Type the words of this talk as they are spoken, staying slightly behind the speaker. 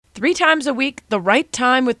3 times a week, The Right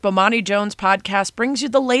Time with Bomani Jones podcast brings you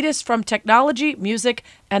the latest from technology, music,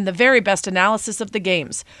 and the very best analysis of the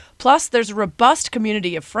games. Plus, there's a robust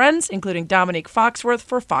community of friends, including Dominique Foxworth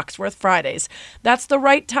for Foxworth Fridays. That's The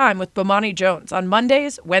Right Time with Bomani Jones on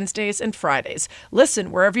Mondays, Wednesdays, and Fridays.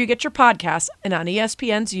 Listen wherever you get your podcasts and on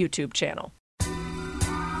ESPN's YouTube channel.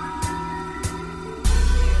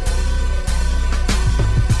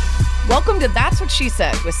 Welcome to That's What She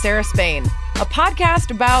Said with Sarah Spain, a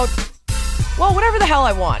podcast about, well, whatever the hell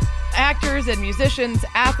I want. Actors and musicians,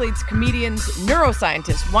 athletes, comedians,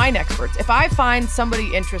 neuroscientists, wine experts. If I find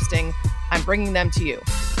somebody interesting, I'm bringing them to you.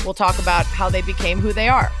 We'll talk about how they became who they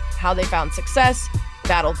are, how they found success,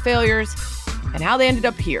 battled failures, and how they ended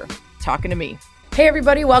up here, talking to me. Hey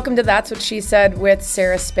everybody, welcome to That's What She Said with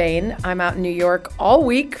Sarah Spain. I'm out in New York all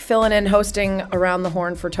week, filling in, hosting Around the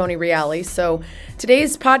Horn for Tony Reali. So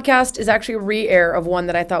today's podcast is actually a re-air of one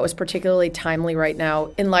that I thought was particularly timely right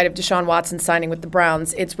now in light of Deshaun Watson signing with the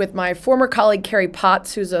Browns. It's with my former colleague, Carrie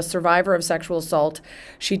Potts, who's a survivor of sexual assault.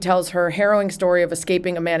 She tells her harrowing story of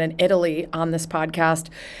escaping a man in Italy on this podcast.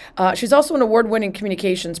 She's also an award-winning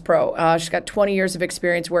communications pro. She's got 20 years of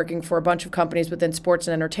experience working for a bunch of companies within sports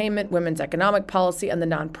and entertainment, women's economic policy, and the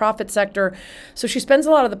nonprofit sector. So she spends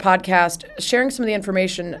a lot of the podcast sharing some of the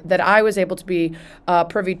information that I was able to be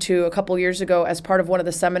privy to a couple years ago as part of one of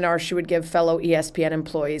the seminars she would give fellow ESPN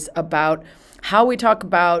employees about how we talk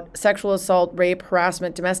about sexual assault, rape,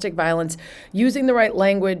 harassment, domestic violence, using the right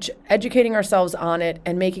language, educating ourselves on it,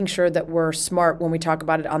 and making sure that we're smart when we talk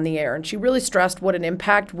about it on the air. And she really stressed what an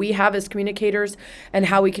impact we have as communicators and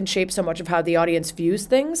how we can shape so much of how the audience views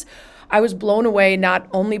things. I was blown away not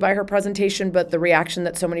only by her presentation, but the reaction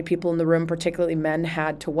that so many people in the room, particularly men,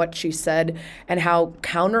 had to what she said and how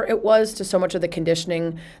counter it was to so much of the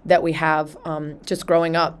conditioning that we have just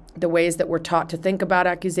growing up, the ways that we're taught to think about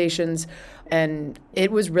accusations. And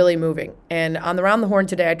it was really moving. And on the Round the Horn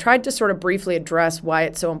today, I tried to sort of briefly address why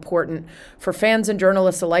it's so important for fans and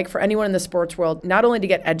journalists alike, for anyone in the sports world, not only to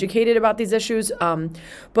get educated about these issues,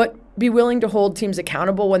 but be willing to hold teams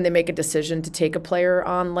accountable when they make a decision to take a player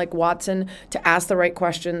on like Watson, to ask the right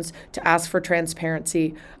questions, to ask for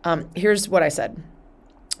transparency. Here's what I said.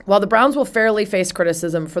 While the Browns will fairly face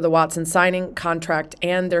criticism for the Watson signing, contract,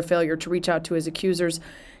 and their failure to reach out to his accusers,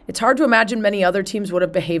 it's hard to imagine many other teams would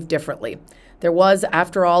have behaved differently. There was,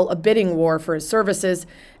 after all, a bidding war for his services,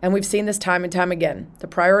 and we've seen this time and time again, the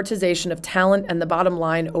prioritization of talent and the bottom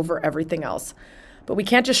line over everything else. But we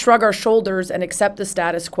can't just shrug our shoulders and accept the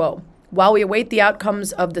status quo. While we await the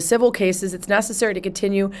outcomes of the civil cases, it's necessary to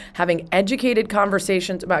continue having educated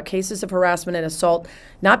conversations about cases of harassment and assault,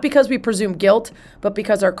 not because we presume guilt, but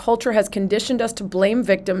because our culture has conditioned us to blame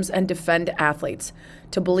victims and defend athletes,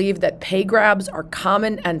 to believe that pay grabs are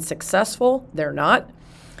common and successful. They're not.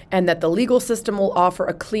 And that the legal system will offer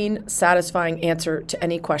a clean, satisfying answer to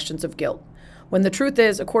any questions of guilt. When the truth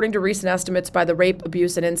is, according to recent estimates by the Rape,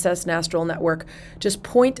 Abuse, and Incest National Network, just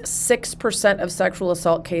 0.6% of sexual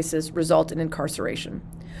assault cases result in incarceration.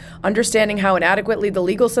 Understanding how inadequately the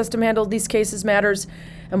legal system handles these cases matters,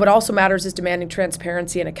 and what also matters is demanding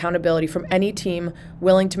transparency and accountability from any team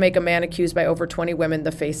willing to make a man accused by over 20 women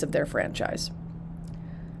the face of their franchise.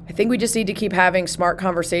 I think we just need to keep having smart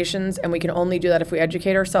conversations, and we can only do that if we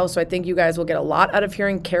educate ourselves. So I think you guys will get a lot out of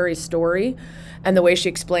hearing Carrie's story and the way she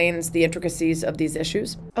explains the intricacies of these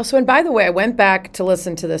issues. Also, and by the way, I went back to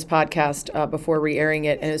listen to this podcast before re-airing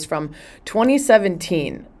it, and it's from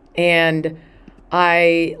 2017. And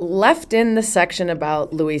I left in the section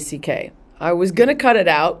about Louis C.K. I was going to cut it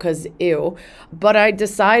out because ew, but I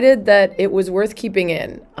decided that it was worth keeping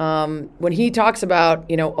in. When he talks about,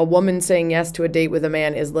 a woman saying yes to a date with a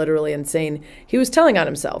man is literally insane, he was telling on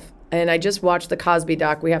himself. And I just watched the Cosby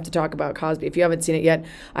doc. We have to talk about Cosby. If you haven't seen it yet,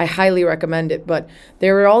 I highly recommend it. But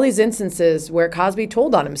there were all these instances where Cosby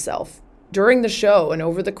told on himself during the show and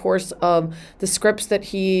over the course of the scripts that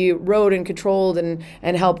he wrote and controlled and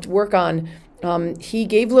helped work on. He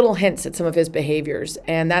gave little hints at some of his behaviors,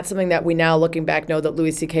 and that's something that we now, looking back, know that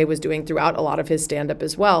Louis C.K. was doing throughout a lot of his stand-up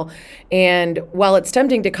as well. And while it's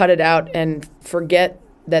tempting to cut it out and forget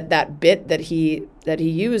that bit that he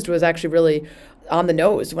used was actually really on the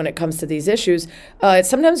nose when it comes to these issues, it's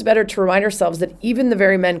sometimes better to remind ourselves that even the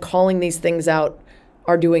very men calling these things out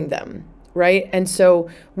are doing them. Right? And so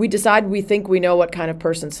we decide we think we know what kind of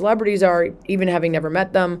person celebrities are, even having never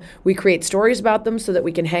met them. We create stories about them so that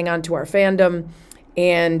we can hang on to our fandom.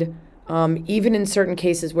 And even in certain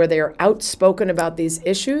cases where they are outspoken about these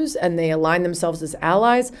issues and they align themselves as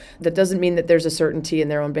allies, that doesn't mean that there's a certainty in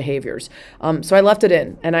their own behaviors. So I left it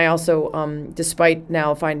in. And I also, despite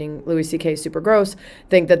now finding Louis C.K. super gross,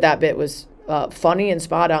 think that bit was funny and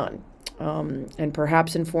spot on. and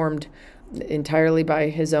perhaps informed entirely by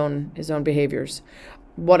his own behaviors.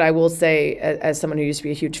 What I will say, as someone who used to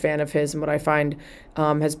be a huge fan of his, and what I find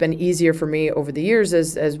has been easier for me over the years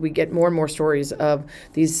as we get more and more stories of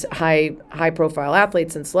these high profile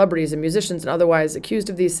athletes and celebrities and musicians and otherwise accused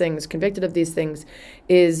of these things, convicted of these things,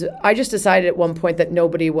 is I just decided at one point that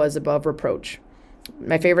nobody was above reproach.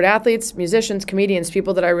 My favorite athletes, musicians, comedians,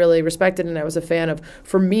 people that I really respected and I was a fan of.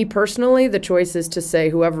 For me personally, the choice is to say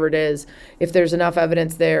whoever it is, if there's enough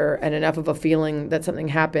evidence there and enough of a feeling that something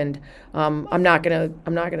happened, I'm not gonna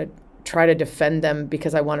try to defend them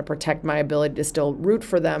because I want to protect my ability to still root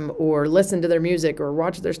for them or listen to their music or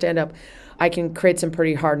watch their stand-up. I can create some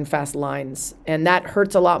pretty hard and fast lines, and that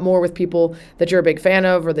hurts a lot more with people that you're a big fan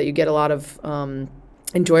of or that you get a lot of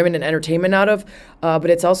enjoyment and entertainment out of, but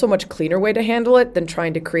it's also a much cleaner way to handle it than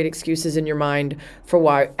trying to create excuses in your mind for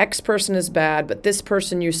why X person is bad, but this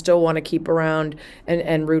person you still want to keep around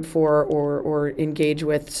and root for or engage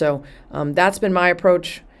with. So that's been my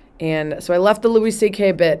approach. And so I left the Louis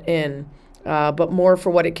C.K. bit in, but more for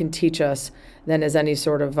what it can teach us than as any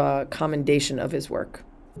sort of commendation of his work.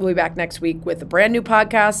 We'll be back next week with a brand new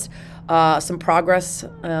podcast, some progress,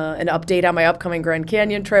 an update on my upcoming Grand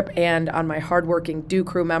Canyon trip, and on my hardworking Do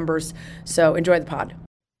crew members. So enjoy the pod.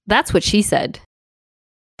 That's what she said.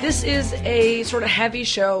 This is a sort of heavy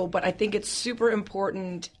show, but I think it's super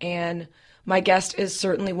important, and my guest is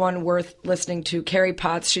certainly one worth listening to. Carrie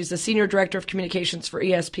Potts, she's the Senior Director of Communications for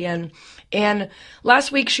ESPN. And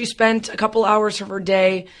last week she spent a couple hours of her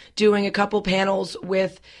day doing a couple panels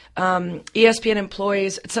with ESPN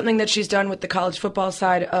employees. It's something that she's done with the college football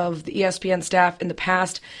side of the ESPN staff in the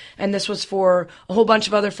past. And this was for a whole bunch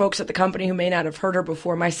of other folks at the company who may not have heard her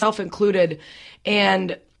before, myself included.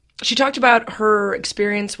 And she talked about her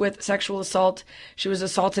experience with sexual assault. She was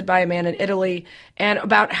assaulted by a man in Italy, and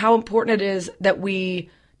about how important it is that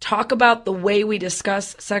we talk about the way we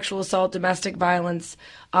discuss sexual assault, domestic violence,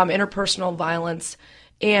 interpersonal violence,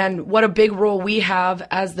 and what a big role we have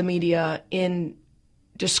as the media in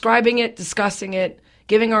describing it, discussing it,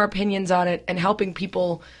 giving our opinions on it, and helping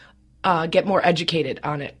people get more educated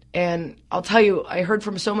on it. And I'll tell you, I heard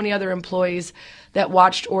from so many other employees that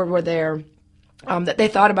watched or were there that they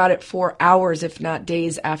thought about it for hours, if not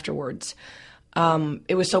days afterwards.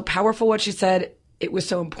 It was so powerful what she said. It was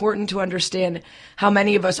so important to understand how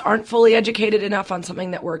many of us aren't fully educated enough on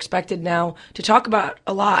something that we're expected now to talk about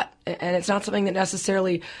a lot. And it's not something that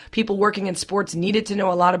necessarily people working in sports needed to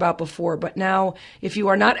know a lot about before. But now, if you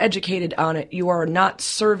are not educated on it, you are not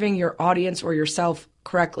serving your audience or yourself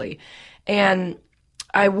correctly. And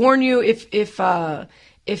I warn you,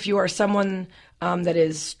 if you are someone that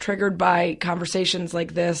is triggered by conversations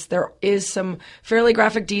like this, there is some fairly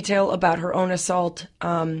graphic detail about her own assault.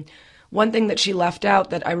 One thing that she left out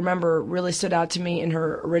that I remember really stood out to me in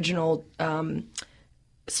her original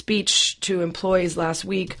speech to employees last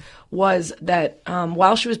week was that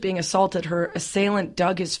while she was being assaulted, her assailant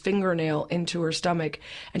dug his fingernail into her stomach,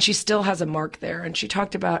 and she still has a mark there. And she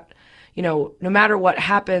talked about, no matter what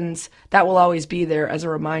happens, that will always be there as a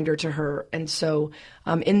reminder to her. And so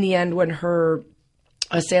in the end, when her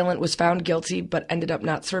assailant was found guilty but ended up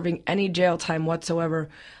not serving any jail time whatsoever,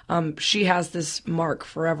 she has this mark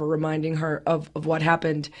forever reminding her of what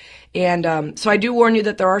happened. And so I do warn you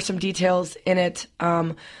that there are some details in it.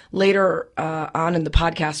 Later on in the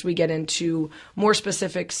podcast, we get into more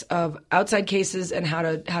specifics of outside cases and how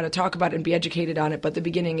to talk about it and be educated on it. But the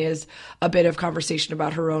beginning is a bit of conversation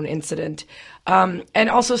about her own incident. And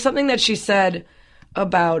also something that she said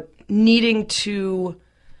about needing to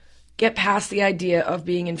get past the idea of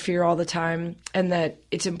being in fear all the time, and that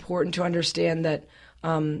it's important to understand that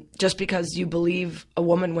just because you believe a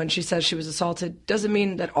woman when she says she was assaulted doesn't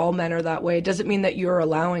mean that all men are that way. It doesn't mean that you're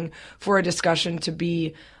allowing for a discussion to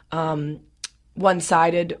be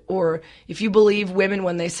one-sided, or if you believe women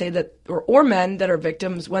when they say that, or men that are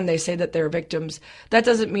victims when they say that they're victims, that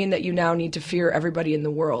doesn't mean that you now need to fear everybody in the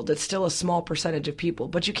world. It's still a small percentage of people,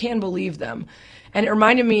 but you can believe them. And it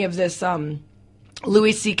reminded me of this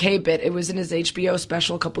Louis C.K. bit. It was in his HBO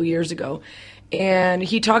special a couple years ago. And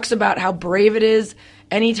he talks about how brave it is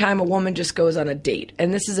anytime a woman just goes on a date.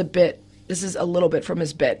 And this is a little bit from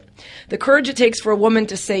his bit. The courage it takes for a woman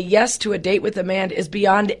to say yes to a date with a man is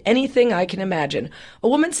beyond anything I can imagine. A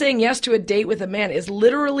woman saying yes to a date with a man is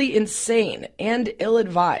literally insane and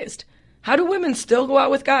ill-advised. How do women still go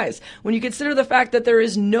out with guys when you consider the fact that there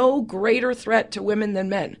is no greater threat to women than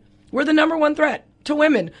men? We're the number one threat to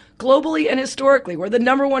women, globally and historically. We're the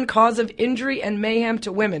number one cause of injury and mayhem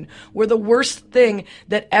to women. We're the worst thing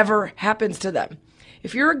that ever happens to them.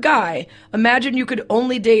 If you're a guy, imagine you could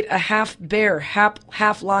only date a half bear,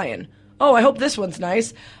 half lion. oh, I hope this one's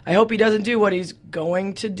nice. I hope he doesn't do what he's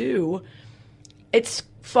going to do. It's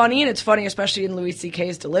funny, and it's funny especially in Louis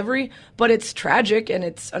C.K.'s delivery, but it's tragic, and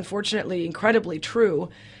it's unfortunately incredibly true.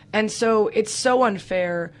 And so it's so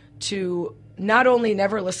unfair to not only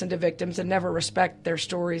never listen to victims and never respect their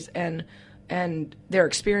stories and their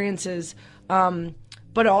experiences,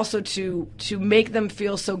 but also to make them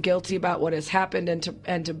feel so guilty about what has happened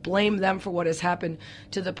and to blame them for what has happened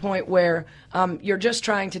to the point where you're just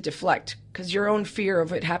trying to deflect, because your own fear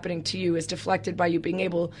of it happening to you is deflected by you being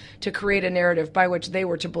able to create a narrative by which they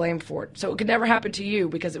were to blame for it. So it could never happen to you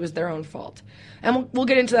because it was their own fault. And we'll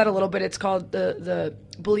get into that a little bit. It's called the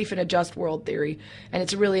belief in a just world theory, and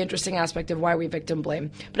it's a really interesting aspect of why we victim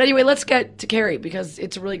blame. But anyway, let's get to Carrie, because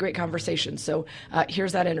it's a really great conversation. So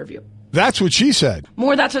here's that interview. That's what she said.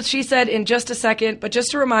 More That's What She Said in just a second, but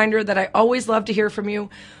just a reminder that I always love to hear from you,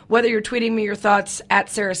 whether you're tweeting me your thoughts at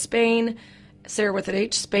Sarah Spain, Sarah with an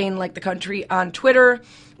H, Spain like the country, on Twitter,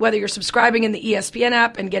 whether you're subscribing in the ESPN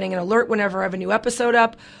app and getting an alert whenever I have a new episode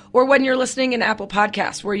up, or when you're listening in Apple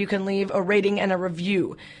Podcasts, where you can leave a rating and a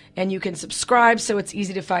review, and you can subscribe so it's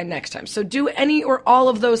easy to find next time. So do any or all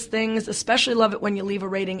of those things. Especially love it when you leave a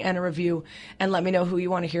rating and a review, and let me know who you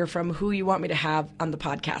want to hear from, who you want me to have on the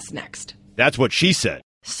podcast next. That's what she said.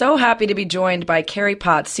 So happy to be joined by Carrie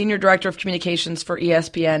Potts, Senior Director of Communications for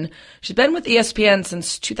ESPN. She's been with ESPN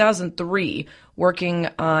since 2003, working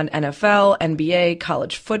on NFL, NBA,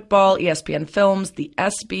 college football, ESPN Films, the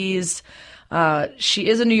ESPYs. She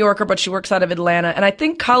is a New Yorker, but she works out of Atlanta. And I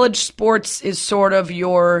think college sports is sort of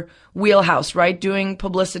your wheelhouse, right? Doing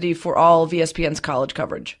publicity for all of ESPN's college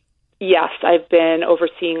coverage. Yes, I've been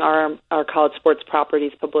overseeing our college sports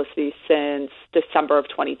properties publicity since December of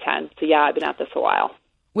 2010. So yeah, I've been at this a while.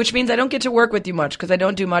 Which means I don't get to work with you much because I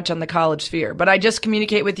don't do much on the college sphere, but I just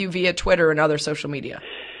communicate with you via Twitter and other social media.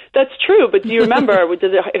 That's true, but do you remember,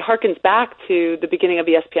 it harkens back to the beginning of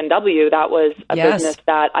ESPNW. That was a business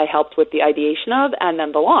that I helped with the ideation of, and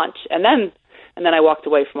then the launch, and then I walked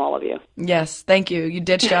away from all of you. Yes, thank you. You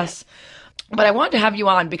ditched us. But I wanted to have you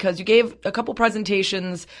on because you gave a couple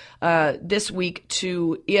presentations this week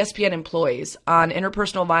to ESPN employees on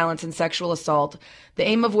interpersonal violence and sexual assault, the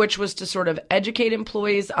aim of which was to sort of educate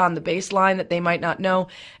employees on the baseline that they might not know,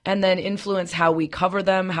 and then influence how we cover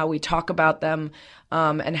them, how we talk about them,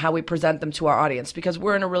 and how we present them to our audience, because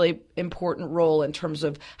we're in a really important role in terms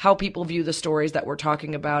of how people view the stories that we're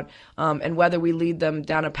talking about, and whether we lead them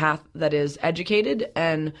down a path that is educated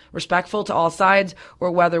and respectful to all sides,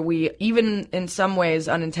 or whether we, even in some ways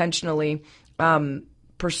unintentionally,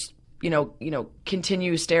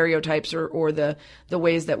 continue stereotypes or the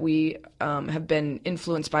ways that we have been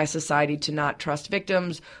influenced by society to not trust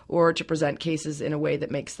victims or to present cases in a way that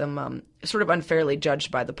makes them sort of unfairly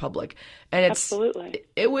judged by the public. And Absolutely.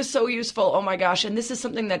 It was so useful. Oh my gosh. And this is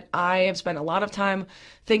something that I have spent a lot of time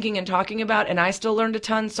thinking and talking about, and I still learned a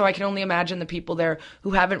ton. So I can only imagine the people there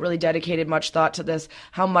who haven't really dedicated much thought to this,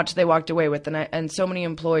 how much they walked away with. And so many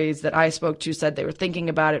employees that I spoke to said they were thinking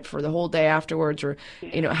about it for the whole day afterwards, or,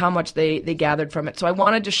 how much they gathered from it. So I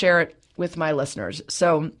wanted to share it with my listeners.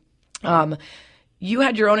 So, you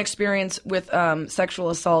had your own experience with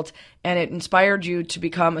sexual assault, and it inspired you to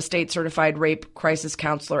become a state-certified rape crisis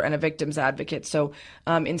counselor and a victim's advocate. So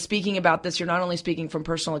in speaking about this, you're not only speaking from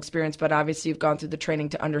personal experience, but obviously you've gone through the training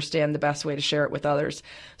to understand the best way to share it with others.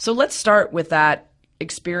 So let's start with that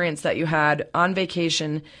experience that you had on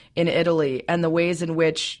vacation in Italy and the ways in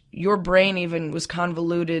which your brain even was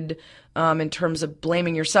convoluted in terms of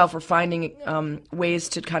blaming yourself or finding ways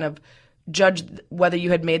to kind of judge whether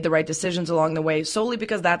you had made the right decisions along the way, solely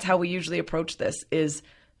because that's how we usually approach this, is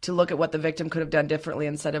to look at what the victim could have done differently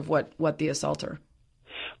instead of what the assaulter.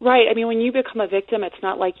 Right. I mean, when you become a victim, it's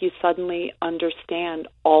not like you suddenly understand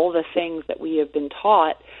all the things that we have been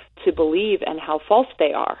taught to believe and how false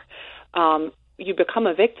they are. You become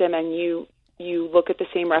a victim and you look at the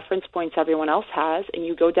same reference points everyone else has, and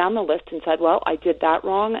you go down the list and said, well, I did that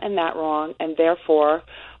wrong, and therefore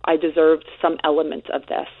I deserved some element of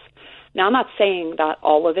this. Now, I'm not saying that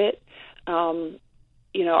all of it,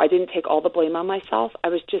 I didn't take all the blame on myself. I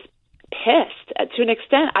was just pissed. To an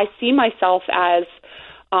extent, I see myself as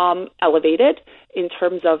elevated in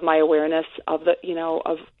terms of my awareness of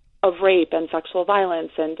of rape and sexual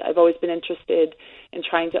violence, and I've always been interested in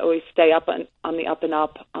trying to always stay up on the up and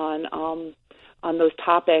up on those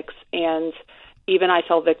topics. And even I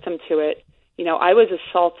fell victim to it. I was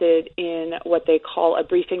assaulted in what they call a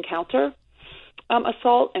brief encounter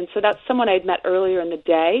assault, and so that's someone I'd met earlier in the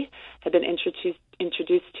day, had been introduced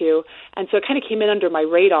to, and so it kind of came in under my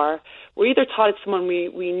radar. We're either taught it's someone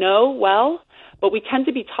we know well, but we tend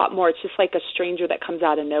to be taught more. It's just like a stranger that comes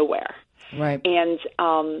out of nowhere. Right. And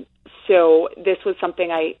so this was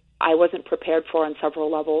something I wasn't prepared for on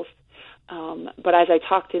several levels. But as I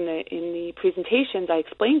talked in the presentations, I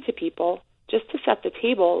explained to people, just to set the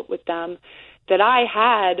table with them, that I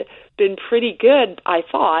had been pretty good, I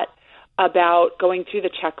thought, about going through the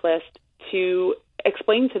checklist to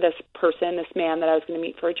explain to this person, this man that I was going to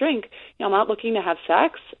meet for a drink, I'm not looking to have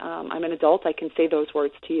sex. I'm an adult. I can say those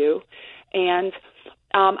words to you. And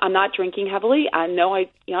I'm not drinking heavily. I know I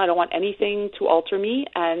don't want anything to alter me,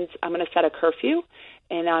 and I'm going to set a curfew,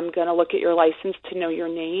 and I'm going to look at your license to know your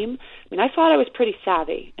name. I mean, I thought I was pretty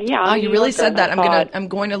savvy. And yeah, you really said that. I'm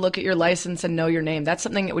going to look at your license and know your name. That's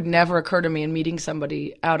something that would never occur to me in meeting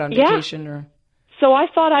somebody out on vacation or. So I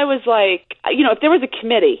thought I was like, if there was a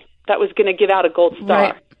committee that was going to give out a gold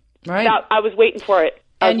star, right. I was waiting for it.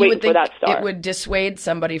 I was waiting for that star. It would dissuade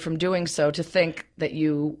somebody from doing so, to think that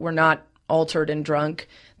you were not altered and drunk,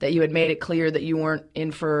 that you had made it clear that you weren't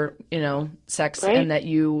in for, sex, and that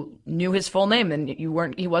you knew his full name and he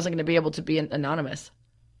wasn't going to be able to be anonymous.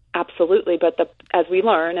 Absolutely. But as we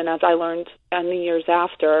learn, and as I learned in the years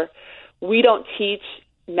after, we don't teach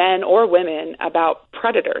men or women about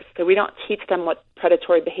predators. So we don't teach them what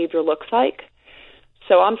predatory behavior looks like.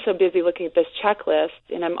 So I'm so busy looking at this checklist,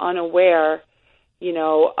 and I'm unaware,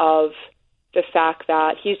 of the fact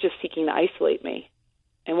that he's just seeking to isolate me.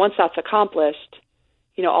 And once that's accomplished,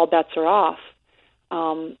 all bets are off.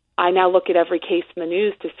 I now look at every case in the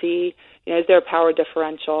news to see, is there a power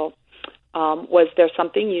differential? Was there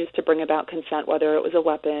something used to bring about consent, whether it was a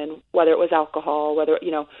weapon, whether it was alcohol, whether,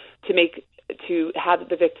 to have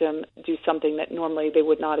the victim do something that normally they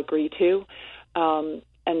would not agree to.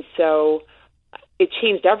 And so it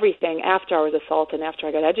changed everything after I was assaulted and after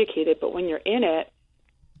I got educated. But when you're in it,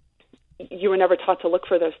 you were never taught to look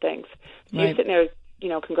for those things. So you're sitting there,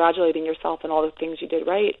 congratulating yourself on all the things you did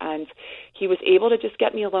right. And he was able to just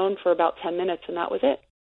get me alone for about 10 minutes, and that was it.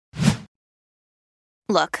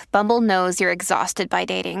 Look, Bumble knows you're exhausted by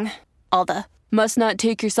dating. All the, must not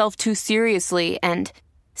take yourself too seriously, and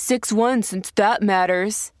 6'1" since that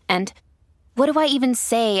matters. And what do I even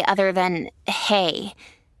say other than, hey?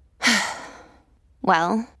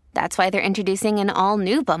 Well, that's why they're introducing an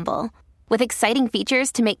all-new Bumble, with exciting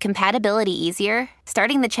features to make compatibility easier,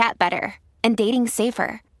 starting the chat better, and dating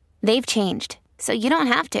safer. They've changed, so you don't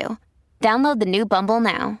have to. Download the new Bumble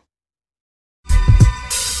now.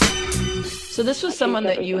 So this was someone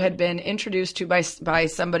that you had been introduced to by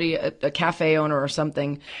somebody, a cafe owner or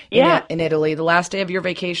something in Italy. The last day of your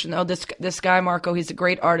vacation, this guy, Marco, he's a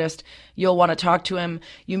great artist. You'll want to talk to him.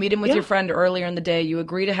 You meet him with your friend earlier in the day. You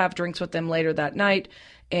agree to have drinks with them later that night,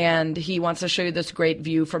 and he wants to show you this great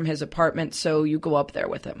view from his apartment, so you go up there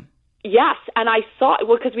with him. Yes, and I saw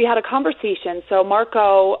because we had a conversation. So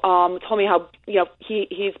Marco told me how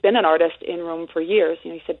he's been an artist in Rome for years.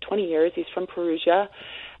 He said 20 years. He's from Perugia,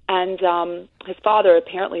 and his father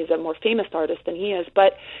apparently is a more famous artist than he is.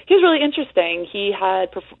 But he was really interesting. He had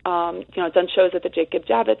done shows at the Jacob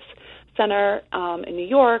Javits Center in New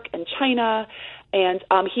York and China, and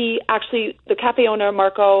he actually, the cafe owner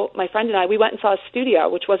Marco, my friend and I, we went and saw his studio,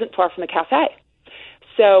 which wasn't far from the cafe.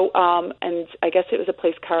 So, and I guess it was a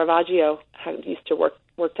place Caravaggio used to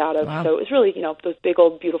worked out of. Wow. So it was really, those big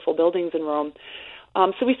old beautiful buildings in Rome.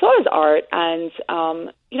 So we saw his art, and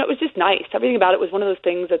it was just nice. Everything about it was one of those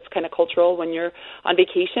things that's kind of cultural when you're on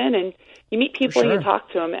vacation and you meet people and you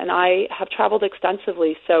talk to them. And I have traveled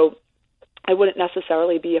extensively, so I wouldn't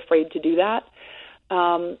necessarily be afraid to do that.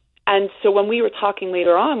 And so when we were talking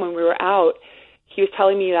later on, when we were out, he was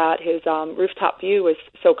telling me that his rooftop view was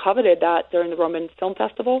so coveted that during the Roman Film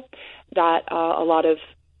Festival that a lot of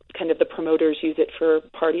kind of the promoters use it for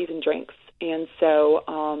parties and drinks. And so,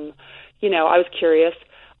 I was curious.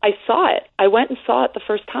 I saw it. I went and saw it the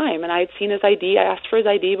first time, and I had seen his ID. I asked for his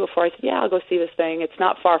ID before. I said, I'll go see this thing. It's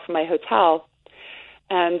not far from my hotel.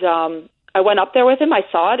 And I went up there with him. I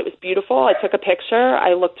saw it. It was beautiful. I took a picture.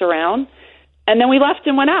 I looked around. And then we left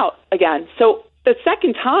and went out again. So the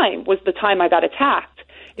second time was the time I got attacked.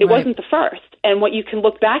 It wasn't the first. And what you can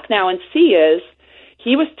look back now and see is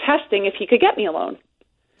he was testing if he could get me alone.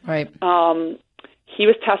 Right. He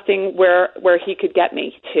was testing where he could get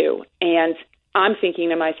me to. And I'm thinking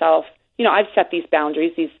to myself, I've set these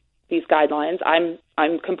boundaries, these guidelines.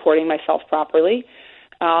 I'm comporting myself properly.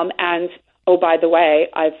 And oh, by the way,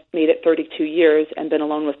 I've made it 32 years and been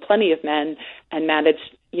alone with plenty of men and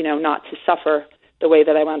managed, not to suffer the way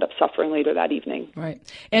that I wound up suffering later that evening. Right.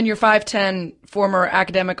 And you're 5'10", former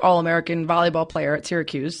academic All-American volleyball player at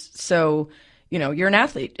Syracuse. So, you're an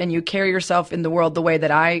athlete and you carry yourself in the world the way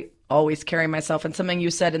that I always carry myself. And something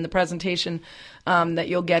you said in the presentation that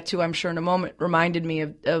you'll get to, I'm sure, in a moment, reminded me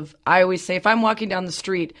of I always say, if I'm walking down the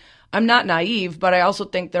street, I'm not naive, but I also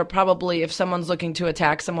think they're probably, if someone's looking to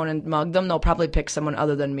attack someone and mug them, they'll probably pick someone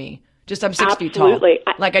other than me. Just I'm 6 feet tall. Absolutely.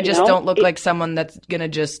 Like I just don't look like someone that's gonna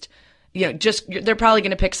just they're probably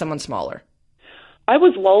gonna pick someone smaller. I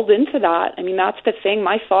was lulled into that. I mean, that's the thing.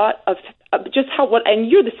 My thought of just and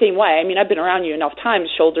you're the same way. I mean, I've been around you enough times,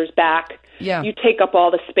 shoulders back. Yeah. You take up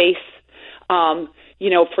all the space,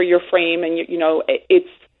 for your frame, and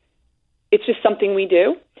it's just something we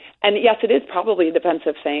do. And yes, it is probably a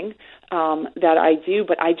defensive thing that I do,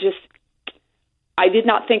 but I did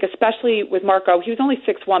not think, especially with Marco, he was only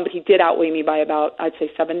 6'1", but he did outweigh me by about, I'd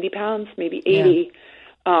say 70 pounds, maybe 80.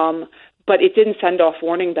 Yeah. But it didn't send off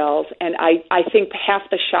warning bells. And I think half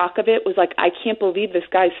the shock of it was like, I can't believe this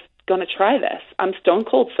guy's going to try this. I'm stone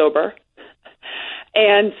cold sober.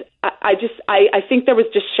 And I think there was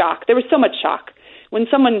just shock. There was so much shock. When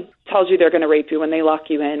someone tells you they're going to rape you, when they lock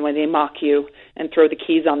you in, when they mock you and throw the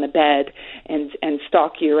keys on the bed and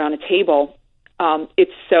stalk you around a table,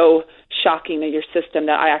 it's so shocking to your system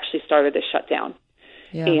that I actually started to shut down.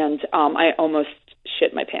 Yeah. And I almost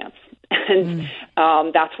shit my pants. And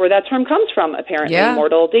that's where that term comes from, apparently,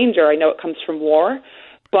 mortal danger. I know it comes from war,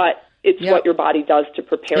 but it's what your body does to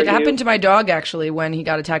prepare you. It happened to my dog, actually, when he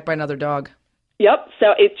got attacked by another dog. Yep.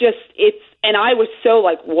 So and I was so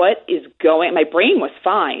like, what is going? My brain was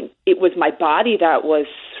fine. It was my body that was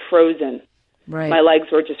frozen. Right. My legs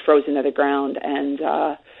were just frozen to the ground. And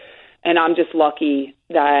I'm just lucky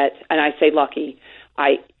that, and I say lucky,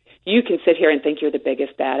 you can sit here and think you're the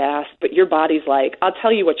biggest badass, but your body's like, I'll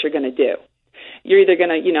tell you what you're going to do. You're either going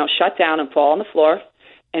to, shut down and fall on the floor,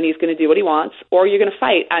 and he's going to do what he wants, or you're going to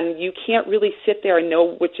fight. And you can't really sit there and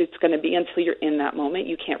know which it's going to be until you're in that moment.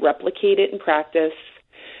 You can't replicate it in practice.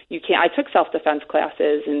 You can't. I took self-defense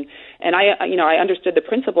classes, and I understood the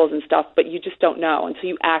principles and stuff, but you just don't know until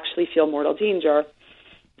you actually feel mortal danger.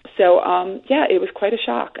 So, it was quite a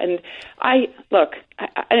shock. And I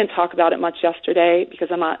didn't talk about it much yesterday because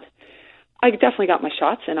I definitely got my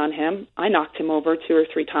shots in on him. I knocked him over 2 or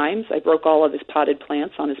 3 times. I broke all of his potted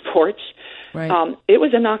plants on his porch. Right. It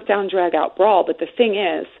was a knockdown, drag-out brawl. But the thing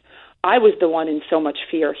is, I was the one in so much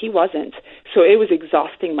fear. He wasn't. So it was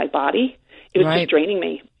exhausting my body. It was just draining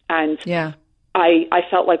me. And I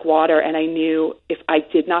felt like water, and I knew if I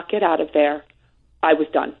did not get out of there, I was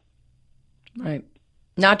done. Right.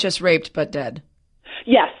 Not just raped, but dead.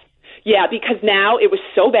 Yes. Yeah, because now it was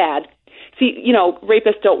so bad. See,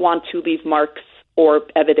 rapists don't want to leave marks or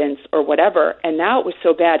evidence or whatever. And now it was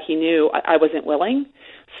so bad he knew I wasn't willing.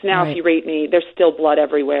 So now if he raped me, there's still blood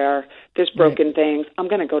everywhere. There's broken things. I'm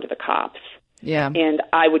going to go to the cops. Yeah. And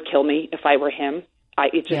I would kill me if I were him.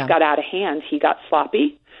 It just got out of hand. He got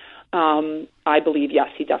sloppy. I believe, yes,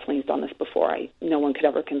 he definitely has done this before. No one could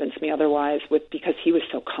ever convince me otherwise because he was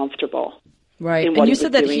so comfortable. Right. And you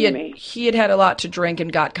said that he had a lot to drink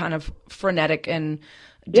and got kind of frenetic and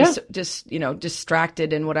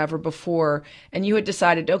distracted and whatever before. And you had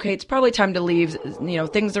decided, okay, it's probably time to leave.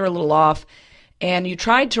 Things are a little off. And you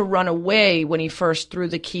tried to run away when he first threw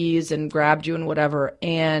the keys and grabbed you and whatever.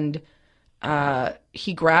 And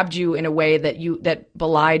he grabbed you in a way that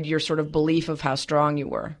belied your sort of belief of how strong you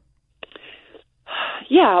were.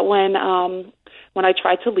 Yeah, when I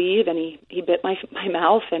tried to leave and he bit my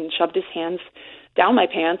mouth and shoved his hands down my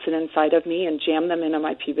pants and inside of me and jammed them into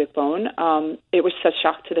my pubic bone, it was such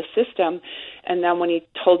shock to the system. And then when he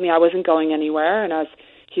told me I wasn't going anywhere and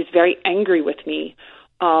he's very angry with me,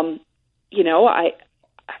 I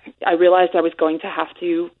realized I was going to have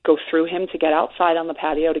to go through him to get outside on the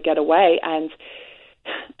patio to get away. And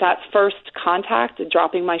that first contact,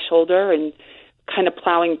 dropping my shoulder and kind of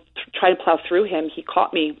trying to plow through him, he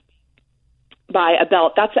caught me by a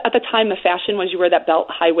belt. That's at the time the fashion was you wear that belt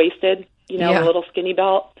high-waisted, a little skinny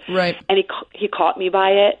belt. Right. And he caught me by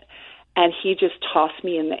it, and he just tossed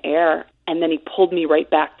me in the air, and then he pulled me right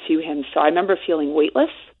back to him. So I remember feeling weightless,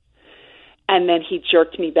 and then he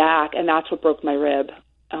jerked me back, and that's what broke my rib.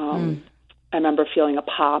 I remember feeling a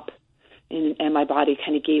pop, and my body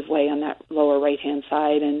kind of gave way on that lower right-hand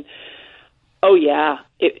side. And,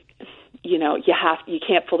 you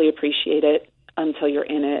can't fully appreciate it until you're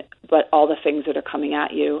in it, but all the things that are coming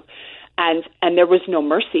at you. And there was no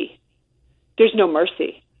mercy. There's no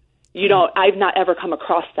mercy. I've not ever come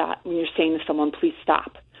across that when you're saying to someone, please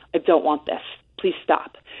stop. I don't want this. Please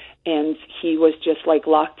stop. And he was just like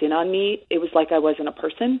locked in on me. It was like I wasn't a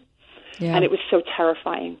person. Yeah. And it was so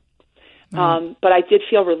terrifying. But I did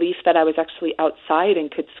feel relief that I was actually outside and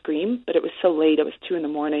could scream, but it was so late. It was 2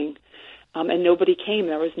 a.m. And nobody came.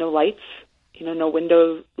 There was no lights. No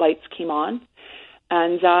window lights came on.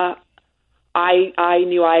 And I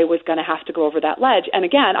knew I was going to have to go over that ledge. And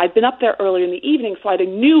again, I'd been up there earlier in the evening, so I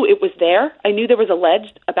knew it was there. I knew there was a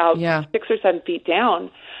ledge about 6 or 7 feet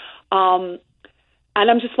down. And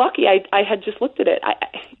I'm just lucky. I had just looked at it.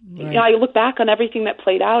 I look back on everything that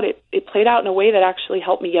played out. It played out in a way that actually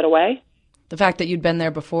helped me get away. The fact that you'd been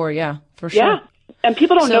there before, for sure. Yeah. And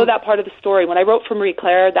people don't know that part of the story. When I wrote for Marie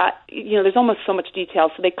Claire, that, there's almost so much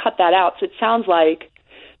detail, so they cut that out. So it sounds like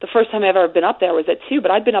the first time I've ever been up there was at 2,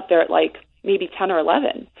 but I'd been up there at like maybe 10 or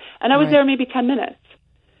 11. And I was there maybe 10 minutes.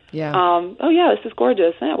 Yeah. Oh, yeah, this is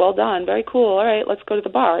gorgeous. Yeah, well done. Very cool. All right, let's go to the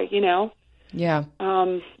bar, Yeah.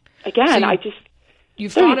 Again, You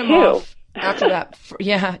fought him off after that.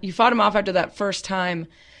 You fought him off after that first time,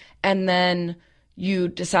 and then you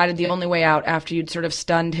decided the only way out after you'd sort of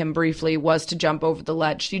stunned him briefly was to jump over the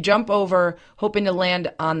ledge. So you jump over, hoping to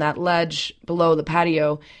land on that ledge below the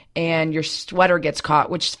patio, and your sweater gets caught,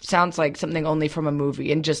 which sounds like something only from a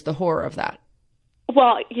movie, and just the horror of that.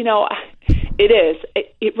 Well, it is.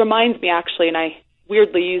 It reminds me, actually, and I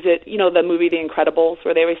weirdly use it, the movie The Incredibles,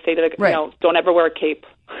 where they always say to don't ever wear a cape.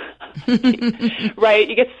 Right?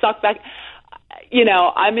 You get sucked back.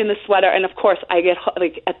 I'm in the sweater, and of course I get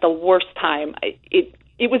at the worst time.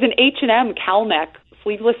 It was an H&M cowl neck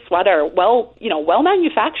sleeveless sweater, well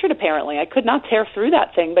manufactured apparently. I could not tear through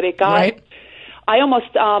that thing, but it got. Right. I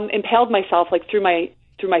almost impaled myself through my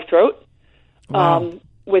throat. Wow.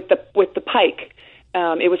 With the pike.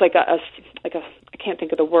 It was like a I can't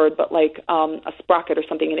think of the word, but like a sprocket or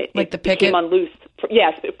something, and it came unloose.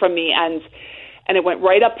 From me, and it went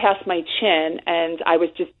right up past my chin, and I was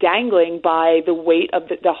just dangling by the weight of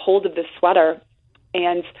the hold of the sweater,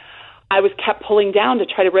 and I was kept pulling down to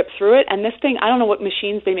try to rip through it, and this thing, I don't know what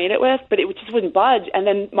machines they made it with, but it just wouldn't budge. And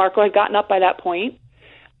then Marco had gotten up by that point,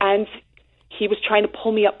 and he was trying to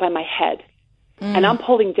pull me up by my head, and I'm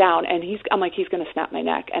pulling down, and I'm like, he's going to snap my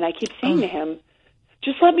neck, and I keep saying to him,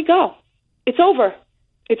 just let me go. It's over.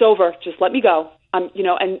 It's over. Just let me go. And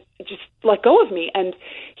just let go of me. And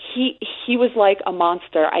he was like a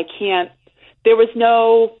monster. There was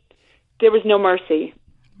no mercy,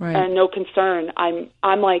 right, and no concern.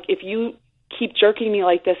 I'm like, if you keep jerking me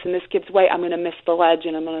like this and this gives way, I'm going to miss the ledge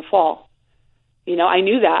and I'm going to fall. I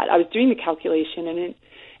knew that. I was doing the calculation, and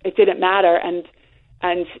it didn't matter. And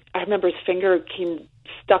I remember his finger came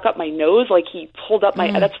stuck up my nose, like he pulled up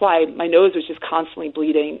my. That's why my nose was just constantly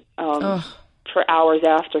bleeding for hours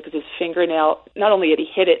after, because his fingernail. Not only had he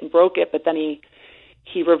hit it and broke it, but then he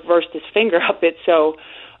reversed his finger up it. So,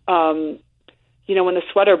 when the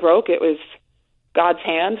sweater broke, it was God's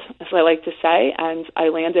hand, as I like to say, and I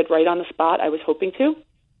landed right on the spot I was hoping to.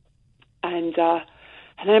 And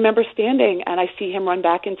then I remember standing, and I see him run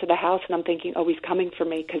back into the house, and I'm thinking, oh, he's coming for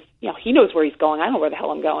me, because he knows where he's going. I don't know where the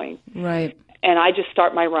hell I'm going. Right. And I just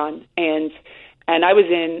start my run, and I was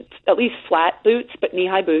in at least flat boots, but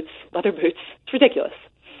knee-high boots, leather boots. It's ridiculous.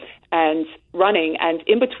 And running, and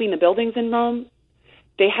in between the buildings in Rome,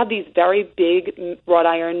 they have these very big wrought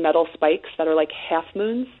iron metal spikes that are like half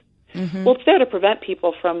moons. Mm-hmm. Well, it's there to prevent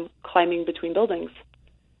people from climbing between buildings,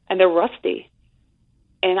 and they're rusty.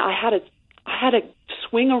 And I had to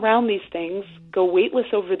swing around these things, go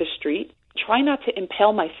weightless over the street, try not to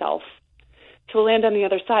impale myself, to land on the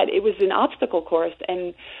other side. It was an obstacle course,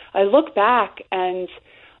 and I look back, and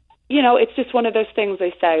it's just one of those things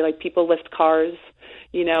they say, like people lift cars,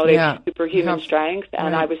 they have superhuman strength,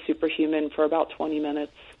 and I was superhuman for about 20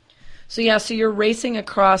 minutes. So you're racing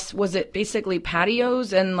across, was it basically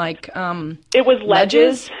patios and like it was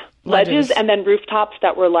ledges, and then rooftops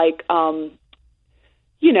that were like in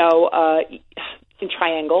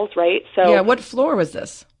triangles, right? So what floor was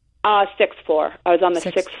this? 6th floor. I was on the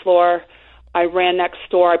 6th floor. I ran next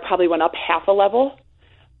door. I probably went up half a level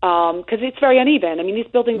because it's very uneven. I mean,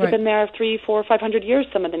 these buildings have been there 300, 400, 500 years,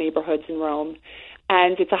 some of the neighborhoods in Rome.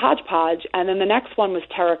 And it's a hodgepodge. And then the next one was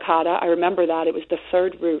terracotta. I remember that. It was the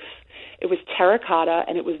 3rd roof. It was terracotta,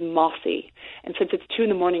 and it was mossy. And since it's 2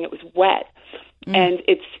 a.m, it was wet. And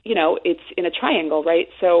it's, it's in a triangle, right?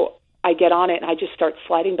 So I get on it, and I just start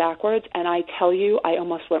sliding backwards. And I tell you, I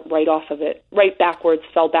almost went right off of it, right backwards,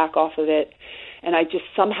 fell back off of it. And I just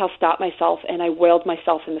somehow stopped myself, and I wailed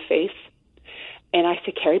myself in the face. And I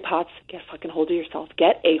said, Carrie Potts, get a fucking hold of yourself.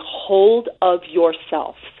 Get a hold of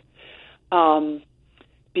yourself.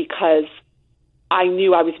 Because I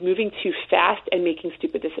knew I was moving too fast and making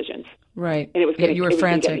stupid decisions. Right. And it was going you were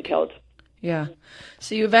frantic. Get me killed. Yeah.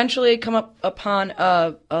 So you eventually come up upon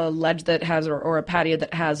a ledge that has, or a patio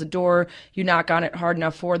that has a door. You knock on it hard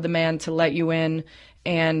enough for the man to let you in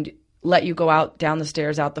and let you go out down the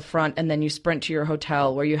stairs out the front, and then you sprint to your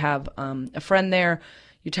hotel where you have a friend there.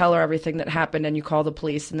 you tell her everything that happened and you call the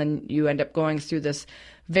police, and then you end up going through this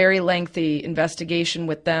very lengthy investigation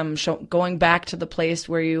with them, going back to the place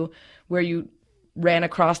where you ran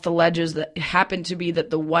across the ledges that happened to be that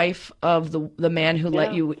the wife of the man who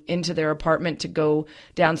let you into their apartment to go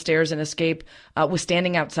downstairs and escape was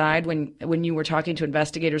standing outside when you were talking to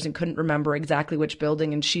investigators and couldn't remember exactly which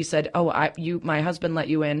building. And she said, my husband let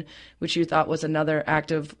you in, which you thought was another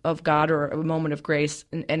act of God or a moment of grace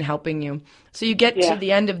in helping you. So you get to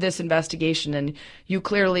the end of this investigation and you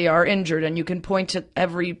clearly are injured and you can point to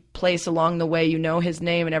every place along the way, you know his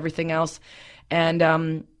name and everything else.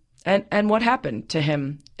 And what happened to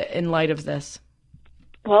him in light of this?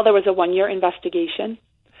 Well, there was a 1-year investigation.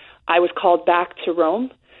 I was called back to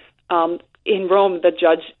Rome. In Rome, the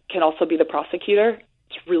judge can also be the prosecutor.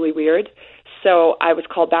 It's really weird. So I was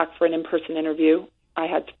called back for an in-person interview. I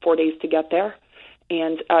had 4 days to get there.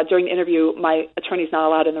 And during the interview, my attorney's not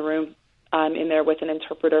allowed in the room. I'm in there with an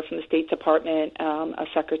interpreter from the State Department, a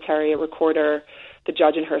secretary, a recorder, the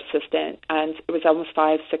judge and her assistant, and it was almost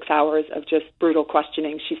 5-6 hours of just brutal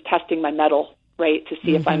questioning. She's testing my mettle, right, to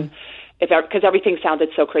see because everything sounded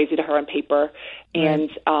so crazy to her on paper,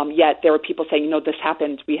 and yet there were people saying, this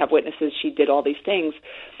happened, we have witnesses, she did all these things.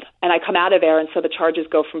 And I come out of there, and so the charges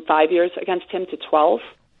go from 5 years against him to 12.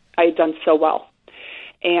 I had done so well.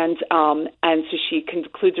 And so she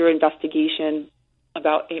concludes her investigation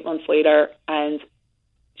about 8 months later, and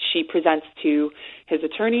she presents to his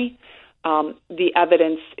attorney. The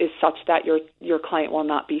evidence is such that your client will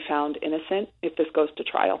not be found innocent if this goes to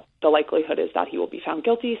trial. The likelihood is that he will be found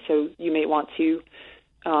guilty, so you may want to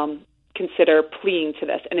consider pleading to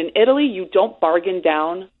this. And in Italy, you don't bargain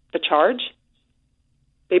down the charge.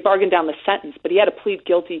 They bargain down the sentence, but he had to plead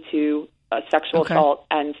guilty to sexual assault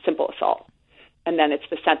and simple assault. And then it's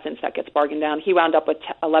the sentence that gets bargained down. He wound up with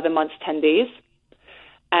 11 months, 10 days.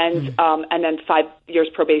 And then 5 years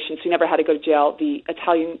probation, so he never had to go to jail. The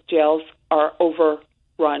Italian jails are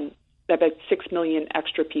overrun. They have about 6 million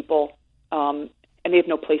extra people, and they have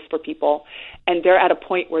no place for people. And they're at a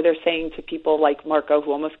point where they're saying to people like Marco,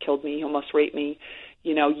 who almost killed me, who almost raped me,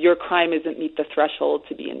 your crime isn't meet the threshold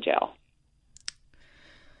to be in jail.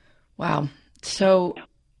 Wow. So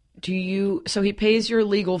so he pays your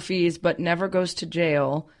legal fees but never goes to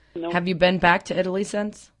jail. No. Have you been back to Italy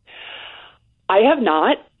since? I have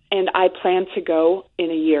not, and I plan to go in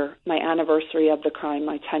a year. My anniversary of the crime,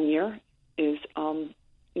 my 10-year, is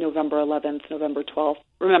November 11th, November 12th.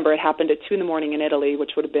 Remember, it happened at 2 a.m. in Italy,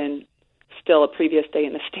 which would have been still a previous day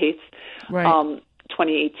in the States. Right.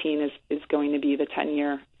 2018 is going to be the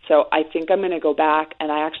 10-year. So I think I'm going to go back, and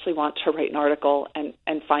I actually want to write an article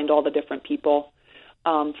and find all the different people,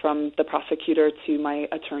 from the prosecutor to my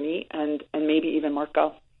attorney, and maybe even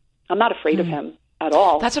Marco. I'm not afraid of him at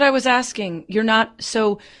all. That's what I was asking. You're not,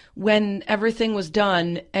 so when everything was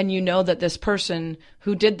done and you know that this person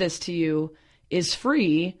who did this to you is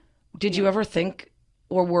free, did you ever think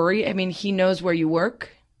or worry? I mean, he knows where you work.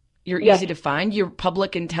 You're easy to find. You're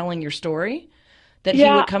public in telling your story. That he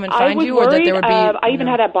would come and find you, worried. Or that there would be... I even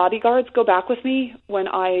had bodyguards go back with me when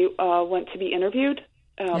I went to be interviewed.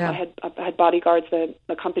 I had bodyguards.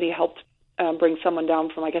 The company helped bring someone down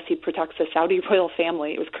from, I guess he protects the Saudi royal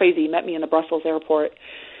family. It was crazy. He met me in the Brussels airport.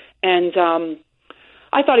 And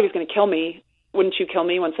I thought he was going to kill me. Wouldn't you kill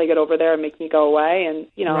me once I get over there and make me go away? And,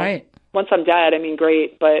 once I'm dead, I mean,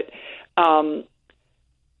 great. But I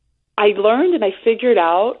learned and I figured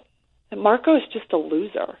out that Marco is just a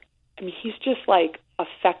loser. I mean, he's just like a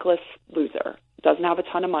feckless loser. Doesn't have a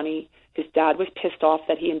ton of money. His dad was pissed off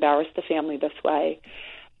that he embarrassed the family this way.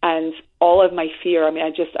 And all of my fear,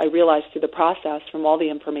 I realized through the process, from all the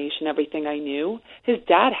information, everything I knew, his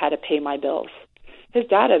dad had to pay my bills. His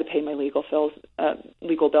dad had to pay my legal bills.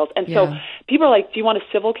 And so people are like, do you want a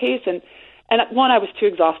civil case? And one, I was too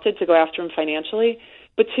exhausted to go after him financially.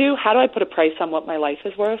 But two, how do I put a price on what my life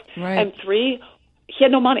is worth? Right. And three, he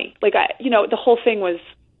had no money. The whole thing was,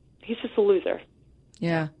 he's just a loser.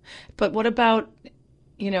 Yeah. But what about,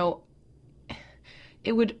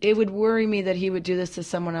 it would worry me that he would do this to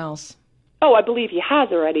someone else. Oh, I believe he has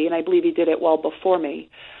already, and I believe he did it well before me.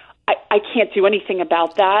 I can't do anything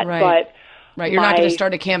about that, but... Right, you're not going to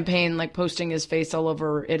start a campaign like posting his face all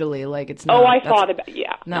over Italy, like it's not... Oh, I thought about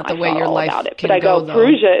not the way your life can but I go, though.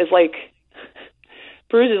 Perugia is like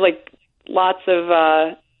lots of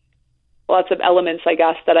elements, I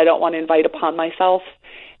guess, that I don't want to invite upon myself.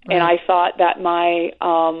 Right. And I thought that my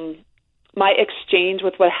exchange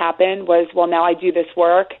with what happened was, well, now I do this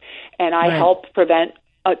work, and I help prevent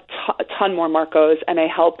a ton more Marcos, and I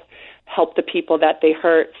help the people that they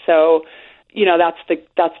hurt. So, that's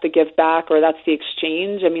the give back, or that's the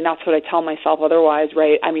exchange. I mean, that's what I tell myself. Otherwise,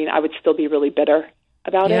 right? I mean, I would still be really bitter.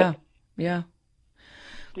 about it. Yeah.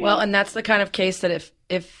 Well, and that's the kind of case that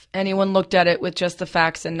if anyone looked at it with just the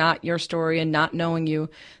facts and not your story and not knowing you,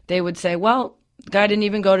 they would say, well, the guy didn't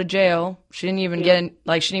even go to jail. She didn't even she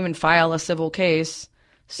didn't even file a civil case.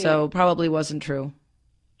 So probably wasn't true.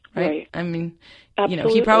 Right? I mean,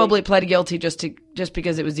 Absolutely. He probably pled guilty just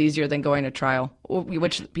because it was easier than going to trial,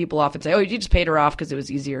 which people often say, oh, you just paid her off because it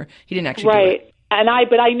was easier. He didn't actually do it. Right.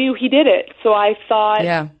 But I knew he did it. So I thought,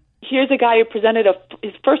 here's a guy who presented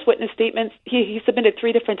his first witness statements. He submitted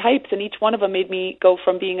 3 different types, and each one of them made me go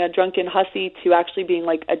from being a drunken hussy to actually being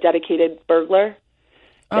like a dedicated burglar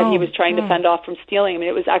that he was trying to fend off from stealing. I mean,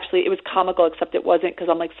 it was comical, except it wasn't, because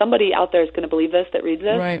I'm like, somebody out there is going to believe this, that reads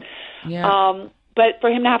this. Right. Yeah. But for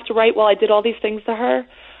him to have to write, well, I did all these things to her,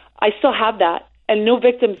 I still have that. And no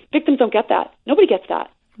victims don't get that. Nobody gets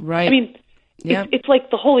that. Right. I mean, it's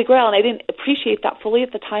like the Holy Grail, and I didn't appreciate that fully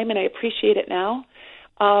at the time, and I appreciate it now.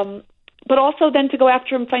 But also then to go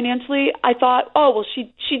after him financially, I thought, oh, well,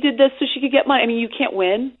 she did this so she could get money. I mean, you can't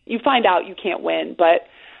win. You find out you can't win. But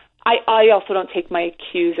I also don't take my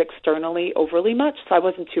cues externally overly much, so I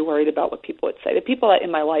wasn't too worried about what people would say. The people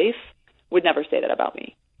in my life would never say that about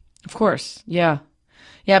me. Of course, yeah.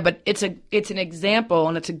 Yeah, but it's an example,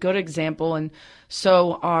 and it's a good example, and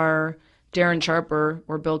so are Darren Sharper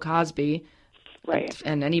or Bill Cosby. Right.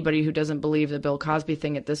 And anybody who doesn't believe the Bill Cosby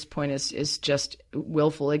thing at this point is just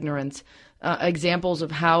willful ignorance. Examples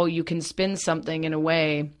of how you can spin something in a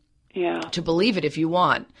way to believe it if you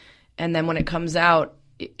want. And then when it comes out,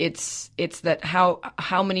 it's that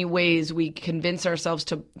how many ways we convince ourselves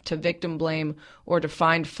to victim blame or to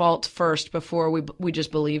find fault first before we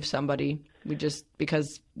just believe somebody. We just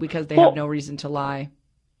because they have no reason to lie.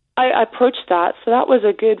 I approached that. So that was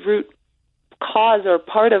a good root cause, or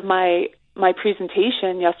part of my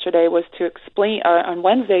presentation yesterday was to explain, or on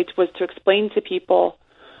Wednesday was to explain to people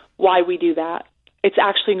why we do that. It's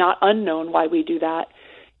actually not unknown why we do that.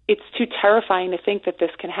 It's too terrifying to think that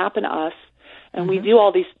this can happen to us. And we do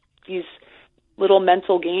all these little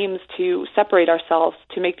mental games to separate ourselves,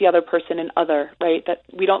 to make the other person an other, right? That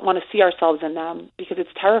we don't want to see ourselves in them because it's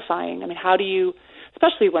terrifying. I mean, how do you,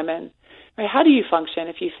 especially women, right? How do you function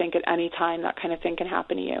if you think at any time that kind of thing can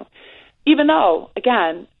happen to you? Even though,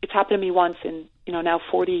 again, it's happened to me once in, now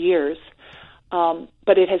 40 years,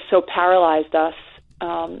 but it has so paralyzed us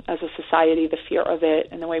as a society, the fear of it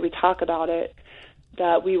and the way we talk about it,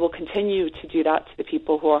 that we will continue to do that to the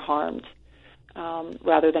people who are harmed.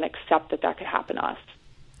 Rather than accept that could happen to us.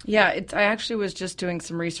 Yeah, I actually was just doing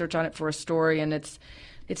some research on it for a story, and it's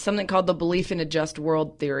something called the belief in a just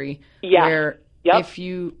world theory. Yeah. Where if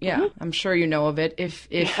you, I'm sure you know of it.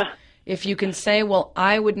 If you can say, well,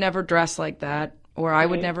 I would never dress like that, or I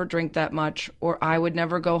would never drink that much, or I would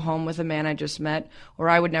never go home with a man I just met, or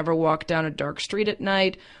I would never walk down a dark street at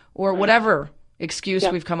night, or whatever excuse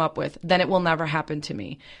we've come up with, then it will never happen to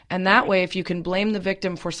me. And that way, if you can blame the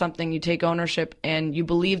victim for something, you take ownership and you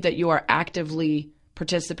believe that you are actively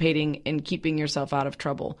participating in keeping yourself out of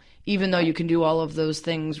trouble, even though you can do all of those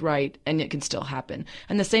things right and it can still happen.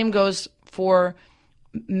 And the same goes for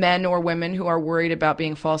men or women who are worried about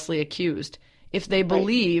being falsely accused. If they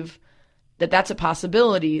believe that that's a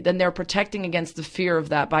possibility, then they're protecting against the fear of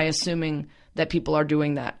that by assuming that people are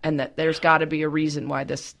doing that and that there's got to be a reason why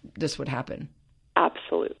this would happen.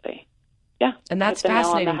 Absolutely. Yeah. And that's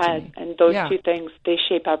fascinating to me. And those two things, they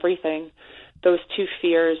shape everything. Those two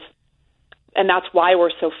fears. And that's why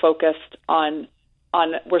we're so focused on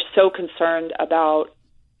we're so concerned about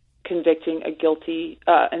convicting a guilty,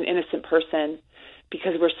 an innocent person,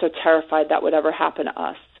 because we're so terrified that would ever happen to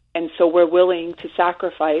us. And so we're willing to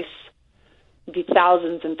sacrifice the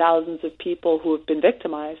thousands and thousands of people who have been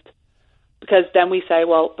victimized, because then we say,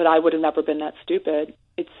 well, but I would have never been that stupid.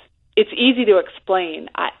 It's easy to explain.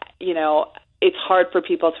 It's hard for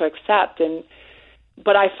people to accept.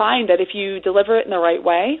 But I find that if you deliver it in the right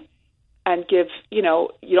way and give, you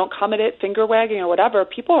don't come at it finger wagging or whatever,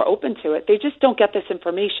 people are open to it. They just don't get this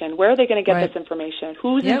information. Where are they going to get this information?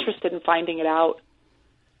 Who's interested in finding it out?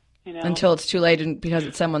 Until it's too late, and because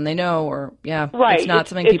it's someone they know, or right. It's not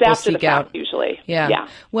something people after seek the fact, out usually. Yeah.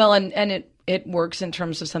 Well, and it works in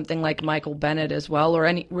terms of something like Michael Bennett as well, or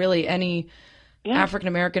any African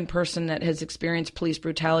American person that has experienced police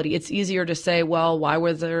brutality. It's easier to say, well, why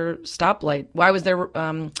was there stoplight? Why was there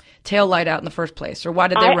tail light out in the first place? Or why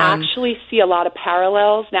did they run? I actually see a lot of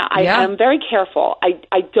parallels. Now, I am very careful.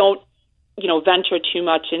 I don't, venture too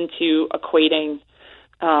much into equating,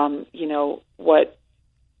 what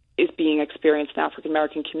is being experienced in the African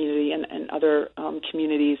American community and other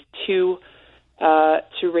communities to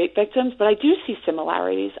rape victims. But I do see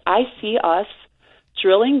similarities. I see us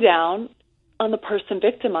drilling down on the person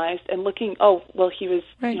victimized and looking, oh, well, he was,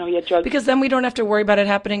 right. He had drugs. Because then we don't have to worry about it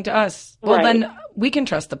happening to us. Well, right. Then we can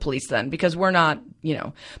trust the police then, because we're not,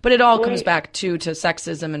 But it all right. comes back to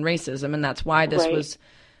sexism and racism, and that's why this right. was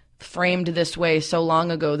framed this way so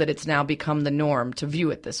long ago, that it's now become the norm to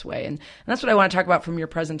view it this way. And that's what I want to talk about from your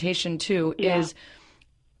presentation, too, is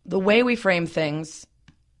the way we frame things,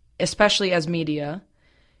 especially as media.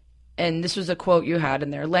 And this was a quote you had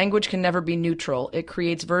in there: language can never be neutral. It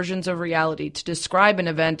creates versions of reality. To describe an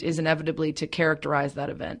event is inevitably to characterize that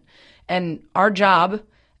event. And our job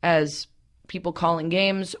as people calling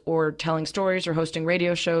games or telling stories or hosting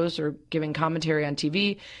radio shows or giving commentary on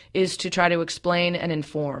TV is to try to explain and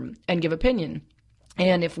inform and give opinion.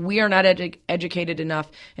 And if we are not educated enough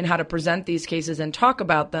in how to present these cases and talk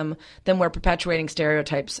about them, then we're perpetuating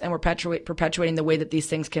stereotypes, and we're perpetuating the way that these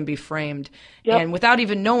things can be framed. Yep. And without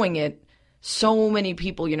even knowing it, so many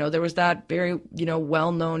people, there was that very,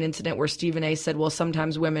 well-known incident where Stephen A. said, well,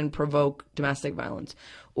 sometimes women provoke domestic violence.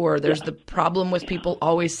 Or there's the problem with people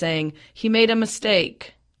always saying, he made a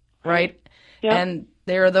mistake, right? Yep. And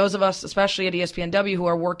there are those of us, especially at ESPNW, who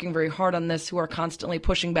are working very hard on this, who are constantly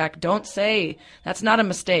pushing back. Don't say that's not a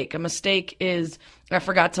mistake. A mistake is, I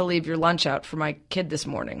forgot to leave your lunch out for my kid this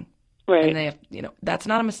morning. Right. And they have, that's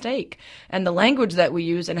not a mistake. And the language that we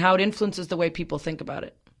use and how it influences the way people think about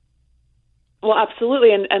it. Well, absolutely.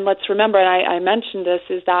 And let's remember, and I mentioned this,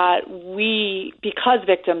 is that because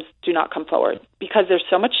victims do not come forward, because there's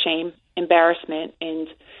so much shame, embarrassment, and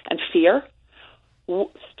fear,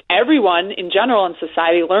 everyone in general in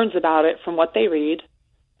society learns about it from what they read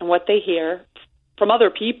and what they hear from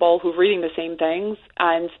other people who're reading the same things,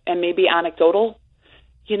 and maybe anecdotal,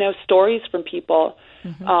 stories from people.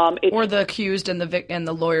 Mm-hmm. Or the accused and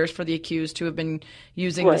the lawyers for the accused who have been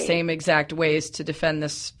using right. the same exact ways to defend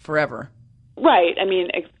this forever. Right. I mean,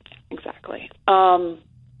 exactly. And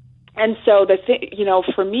so the thing,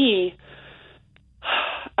 for me,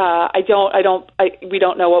 we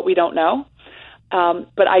don't know what we don't know.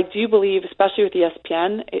 But I do believe, especially with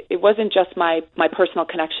ESPN, it wasn't just my personal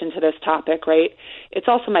connection to this topic, right? It's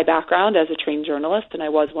also my background as a trained journalist, and I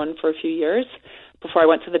was one for a few years before I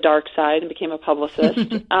went to the dark side and became a publicist.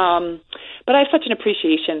 But I have such an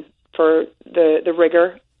appreciation for the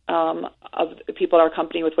rigor of the people at our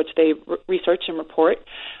company with which they research and report.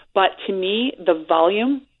 But to me, the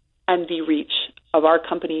volume and the reach of our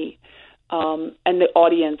company and the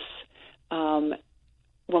audience,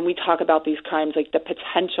 when we talk about these crimes, like the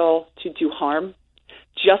potential to do harm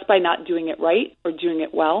just by not doing it right or doing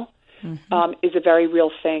it well, is a very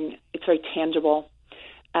real thing. It's very tangible.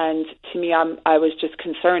 And to me, I was just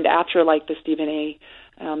concerned after the Stephen A.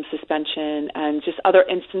 Suspension and just other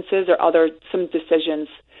instances or some decisions.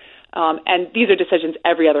 And these are decisions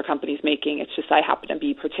every other company is making. It's just I happen to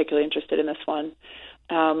be particularly interested in this one.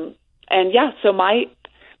 So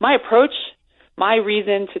my approach, my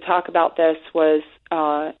reason to talk about this was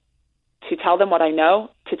to tell them what I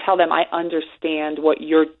know, to tell them I understand what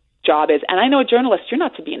your job is. And I know, a journalist, you're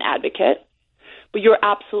not to be an advocate, but you're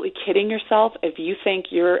absolutely kidding yourself if you think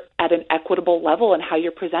you're at an equitable level in how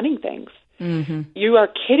you're presenting things. Mm-hmm. You are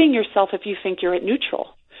kidding yourself if you think you're at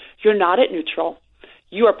neutral. You're not at neutral.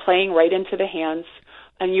 You are playing right into the hands,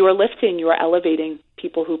 and you are elevating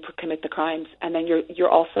people who commit the crimes, and then you're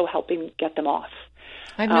also helping get them off.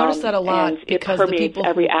 I've noticed that a lot, and because it permeates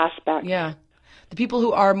every aspect. Yeah. The people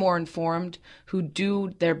who are more informed, who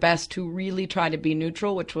do their best to really try to be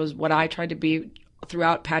neutral, which was what I tried to be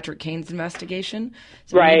throughout Patrick Kane's investigation.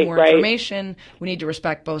 So we need more information. We need to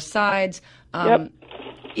respect both sides.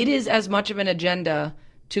 It is as much of an agenda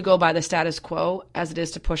to go by the status quo as it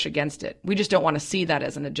is to push against it. We just don't want to see that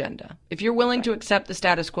as an agenda. If you're willing to accept the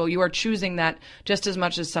status quo, you are choosing that just as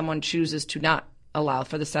much as someone chooses to not allow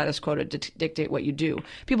for the status quo to dictate what you do.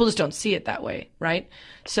 People just don't see it that way, right?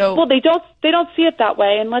 So, well, they don't see it that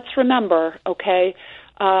way. And let's remember, okay,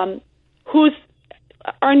 our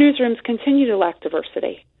newsrooms continue to lack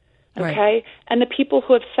diversity, okay? Right. And the people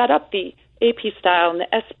who have set up the AP Style and the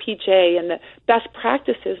SPJ and the best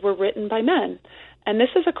practices were written by men. And this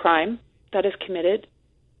is a crime that is committed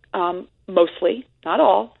mostly, not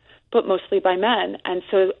all, but mostly by men. And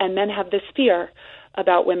men have this fear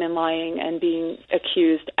about women lying and being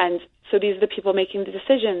accused. And so these are the people making the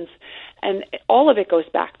decisions. And all of it goes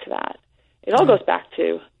back to that. It all goes back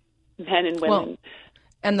to men and women. Well,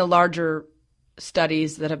 and the larger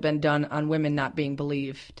studies that have been done on women not being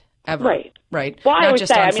believed ever. Right. Well, not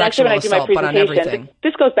just on sexual assault, but on everything.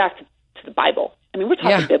 This goes back to the Bible. I mean, we're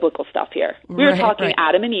talking biblical stuff here. We're talking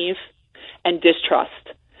Adam and Eve and distrust.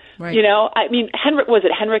 Right. I mean, Henrik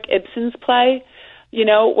Ibsen's play,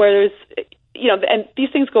 where there's, and these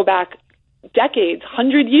things go back decades,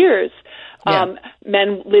 100 years. Yeah.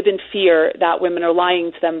 Men live in fear that women are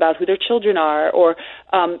lying to them about who their children are, or,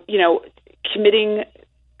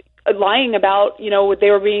 lying about, they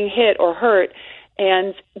were being hit or hurt.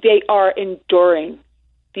 And they are enduring.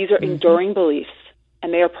 These are enduring beliefs,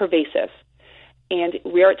 and they are pervasive. And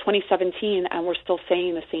we are at 2017, and we're still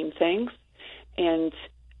saying the same things. And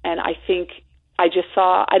I think I just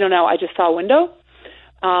saw a window.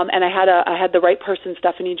 And I had the right person,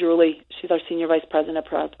 Stephanie Drewley. She's our senior vice president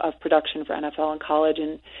of production for NFL and college.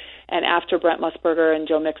 And after Brent Musburger and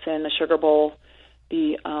Joe Mixon, the Sugar Bowl,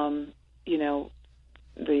 the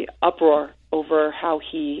uproar over how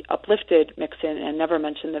he uplifted Mixon and never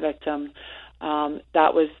mentioned the victim,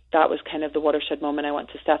 that was kind of the watershed moment. I went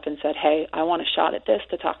to Steph and said, "Hey, I want a shot at this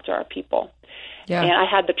to talk to our people." Yeah. And I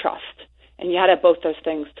had the trust, and you had to have both those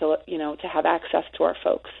things to have access to our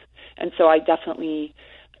folks. And so I definitely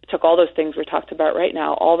took all those things we talked about right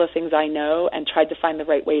now, all the things I know, and tried to find the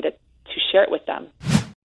right way to share it with them.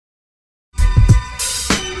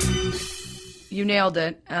 You nailed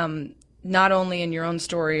it, not only in your own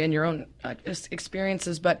story and your own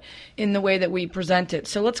experiences, but in the way that we present it.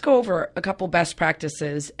 So let's go over a couple best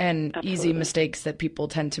practices and easy mistakes that people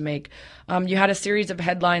tend to make. You had a series of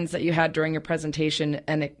headlines that you had during your presentation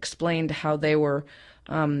and explained how they were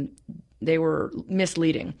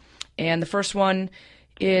misleading. And the first one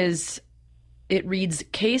is, it reads,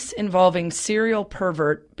 "Case involving serial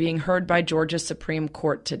pervert being heard by Georgia Supreme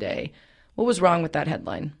Court today." What was wrong with that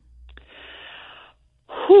headline?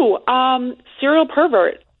 Serial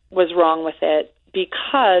pervert was wrong with it,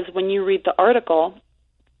 because when you read the article,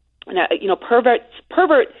 pervert,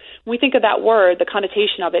 when we think of that word, the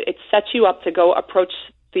connotation of it, it sets you up to go approach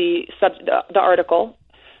the article,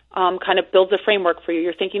 kind of builds a framework for you.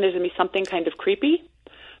 You're thinking there's going to be something kind of creepy,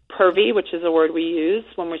 pervy, which is a word we use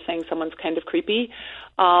when we're saying someone's kind of creepy,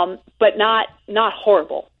 but not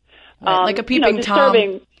horrible. Right, like a peeping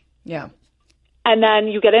disturbing. Tom. Yeah. And then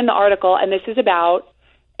you get in the article, and this is about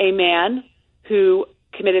a man who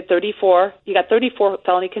committed 34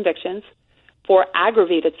 felony convictions for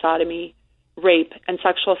aggravated sodomy, rape, and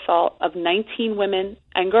sexual assault of 19 women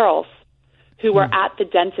and girls who were at the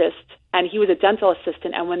dentist, and he was a dental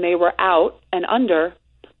assistant, and when they were out and under,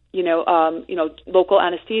 local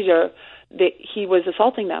anesthesia, he was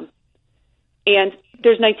assaulting them. And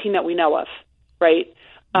there's 19 that we know of, right?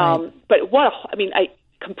 But a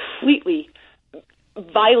completely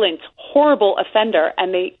violent, horrible offender,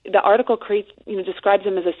 and the article describes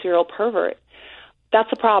him as a serial pervert. That's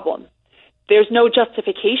a problem. There's no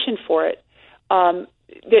justification for it.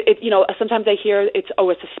 Sometimes I hear it's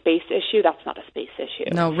a space issue. That's not a space issue.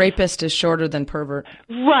 No, rapist is shorter than pervert.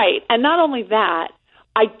 Right. And not only that,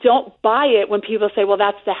 I don't buy it when people say, well,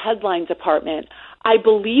 that's the headline department. I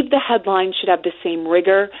believe the headline should have the same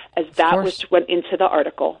rigor as that which went into the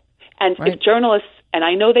article. And if journalists, and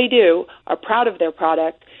I know they do, are proud of their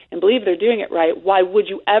product and believe they're doing it right, why would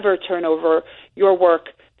you ever turn over your work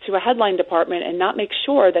to a headline department and not make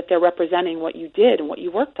sure that they're representing what you did and what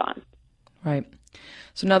you worked on? Right.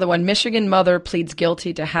 So another one, Michigan mother pleads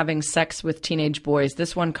guilty to having sex with teenage boys.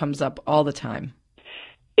 This one comes up all the time.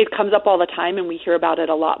 It comes up all the time, and we hear about it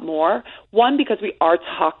a lot more. One, because we are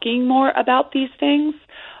talking more about these things,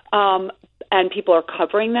 and people are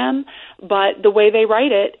covering them. But the way they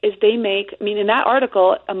write it is in that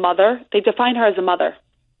article, a mother, they define her as a mother.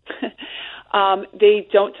 They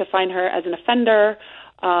don't define her as an offender,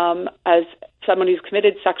 as someone who's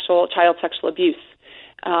committed child sexual abuse.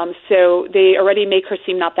 So they already make her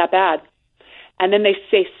seem not that bad. And then they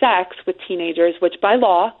say sex with teenagers, which by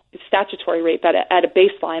law is statutory rape at a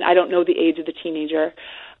baseline. I don't know the age of the teenager,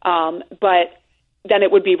 but then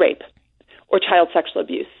it would be rape or child sexual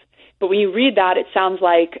abuse. But when you read that, it sounds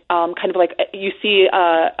like kind of like you see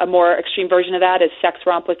a more extreme version of that is sex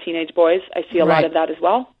romp with teenage boys. I see a lot of that as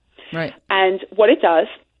well. Right. And what it does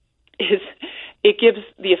is it gives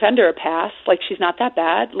the offender a pass, like she's not that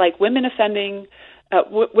bad, like women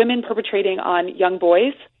perpetrating on young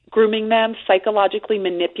boys, grooming them, psychologically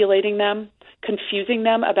manipulating them, confusing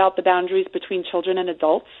them about the boundaries between children and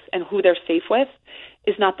adults and who they're safe with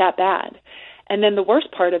is not that bad. And then the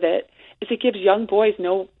worst part of it is it gives young boys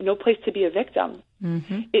no place to be a victim.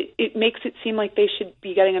 Mm-hmm. It makes it seem like they should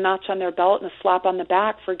be getting a notch on their belt and a slap on the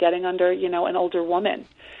back for getting under, an older woman.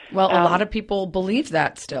 Well, a lot of people believe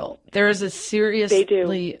that still. There is a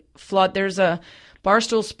seriously flawed, there's a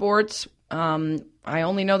Barstool Sports, I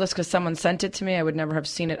only know this because someone sent it to me. I would never have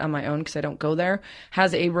seen it on my own because I don't go there.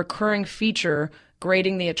 Has a recurring feature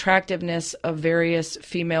grading the attractiveness of various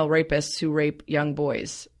female rapists who rape young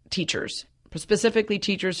boys, teachers, specifically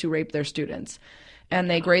teachers who rape their students. and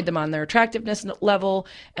they grade them on their attractiveness level.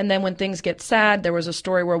 And then when things get sad, there was a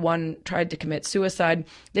story where one tried to commit suicide.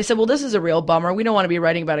 They said, well, this is a real bummer. We don't want to be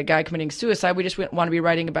writing about a guy committing suicide. We just want to be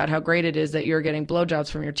writing about how great it is that you're getting blowjobs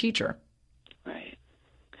from your teacher. Right.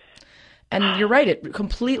 And you're right. It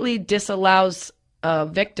completely disallows a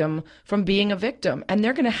victim from being a victim. And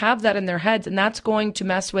they're going to have that in their heads. And that's going to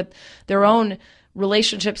mess with their own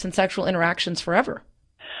relationships and sexual interactions forever.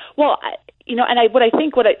 Well,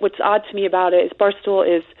 what's odd to me about it is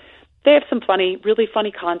Barstool is they have some really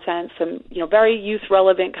funny content, some very youth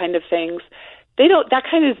relevant kind of things. That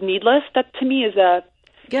kind of is needless. That to me is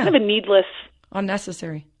kind of a needless,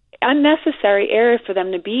 unnecessary area for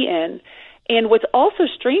them to be in. And what's also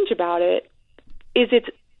strange about it is it's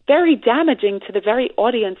very damaging to the very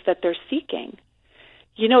audience that they're seeking.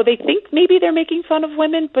 They think maybe they're making fun of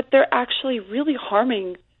women, but they're actually really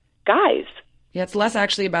harming guys. Yeah, it's less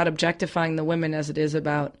actually about objectifying the women as it is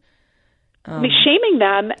about shaming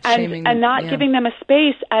them and not giving them a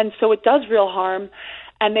space. And so it does real harm.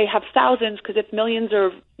 And they have thousands, because if millions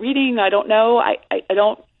are reading, I don't know. I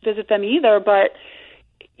don't visit them either. But,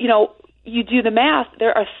 you do the math.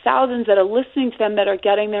 There are thousands that are listening to them that are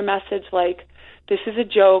getting their message like, this is a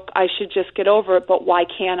joke. I should just get over it. But why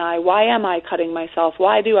can't I? Why am I cutting myself?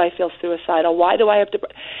 Why do I feel suicidal? Why do I have to?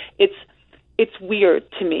 It's weird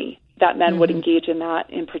to me that men would engage in that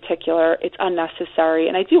in particular. It's unnecessary.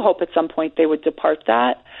 And I do hope at some point they would depart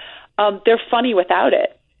that. They're funny without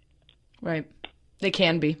it. Right. They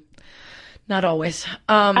can be. Not always.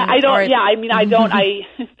 I don't, right. I don't,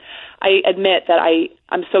 I admit that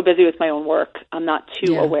I'm so busy with my own work. I'm not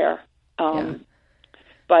too aware.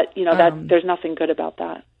 But, there's nothing good about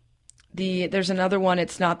that. There's another one.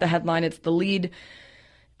 It's not the headline. It's the lead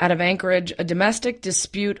out of Anchorage. A domestic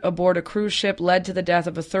dispute aboard a cruise ship led to the death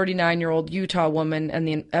of a 39-year-old Utah woman, and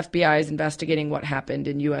the FBI is investigating what happened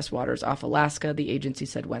in U.S. waters off Alaska, the agency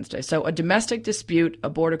said Wednesday. So a domestic dispute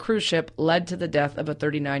aboard a cruise ship led to the death of a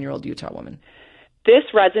 39-year-old Utah woman. This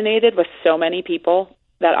resonated with so many people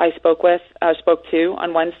that I spoke to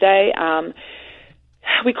on Wednesday.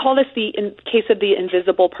 We call this the case of the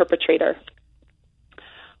invisible perpetrator.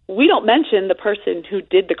 We don't mention the person who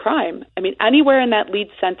did the crime. I mean, anywhere in that lead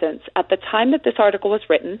sentence, at the time that this article was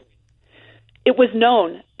written, it was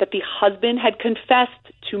known that the husband had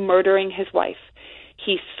confessed to murdering his wife.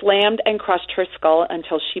 He slammed and crushed her skull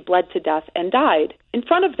until she bled to death and died in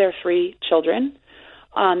front of their 3 children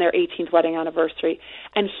on their 18th wedding anniversary.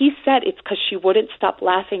 And he said it's because she wouldn't stop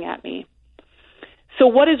laughing at me. So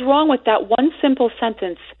what is wrong with that one simple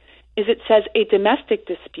sentence is it says a domestic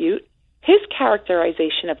dispute, his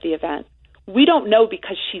characterization of the event. We don't know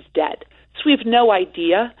because she's dead. So we have no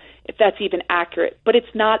idea if that's even accurate. But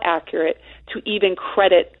it's not accurate to even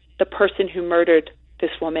credit the person who murdered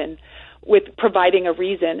this woman with providing a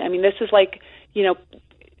reason. I mean, this is like,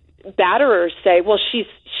 batterers say, well,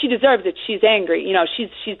 she deserves it. She's angry.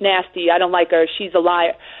 She's nasty. I don't like her. She's a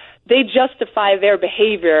liar. They justify their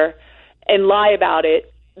behavior and lie about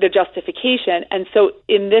it, the justification. And so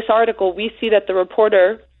in this article, we see that the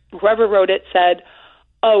reporter, whoever wrote it, said,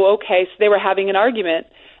 oh, okay, so they were having an argument,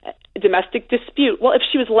 a domestic dispute. Well, if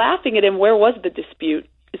she was laughing at him, where was the dispute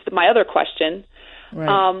is my other question.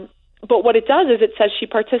 Right. But what it does is it says she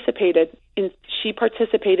participated in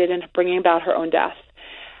bringing about her own death.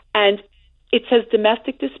 And it says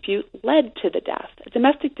domestic dispute led to the death. A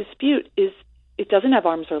domestic dispute it doesn't have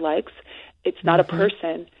arms or legs. It's not a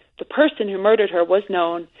person. The person who murdered her was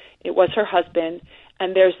known. It was her husband.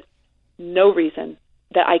 And there's no reason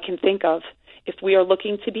that I can think of, if we are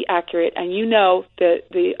looking to be accurate, and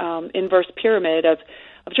the inverse pyramid of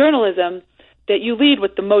journalism, that you lead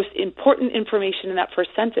with the most important information in that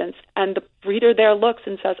first sentence, and the reader there looks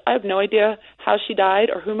and says, I have no idea how she died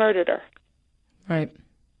or who murdered her. Right.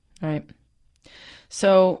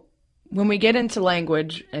 So when we get into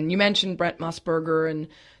language, and you mentioned Brent Musburger, and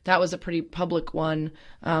that was a pretty public one,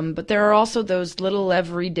 but there are also those little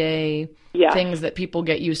everyday things that people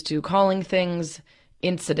get used to, calling things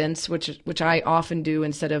incidents, which I often do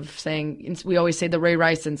instead of saying, we always say the Ray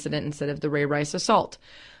Rice incident instead of the Ray Rice assault.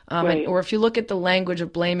 Right. Or if you look at the language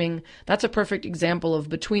of blaming, that's a perfect example of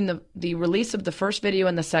between the release of the first video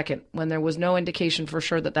and the second, when there was no indication for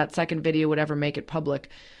sure that second video would ever make it public.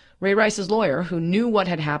 Ray Rice's lawyer, who knew what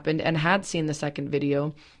had happened and had seen the second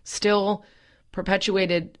video, still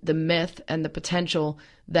perpetuated the myth and the potential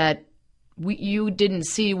that you didn't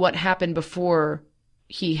see what happened before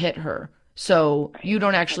he hit her. So you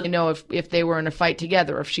don't actually know if they were in a fight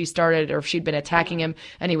together, or if she started, or if she'd been attacking him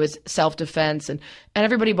and he was self-defense. And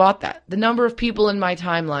everybody bought that. The number of people in my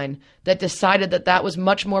timeline that decided that was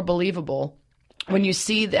much more believable when you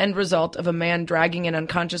see the end result of a man dragging an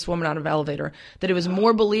unconscious woman out of an elevator, that it was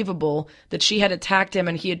more believable that she had attacked him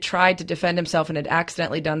and he had tried to defend himself and had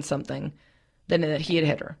accidentally done something than that he had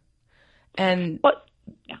hit her. And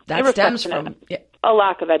that stems from a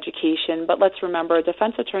lack of education. But let's remember, a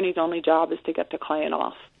defense attorney's only job is to get the client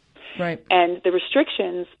off. Right. And the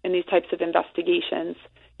restrictions in these types of investigations,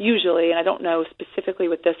 usually, and I don't know specifically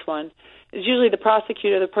with this one, is usually the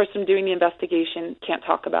prosecutor, the person doing the investigation, can't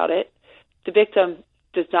talk about it. The victim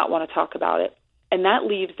does not want to talk about it. And that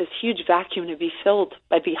leaves this huge vacuum to be filled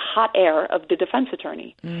by the hot air of the defense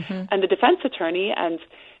attorney. Mm-hmm. And the defense attorney, and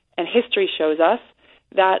history shows us,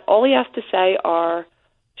 that all he has to say are,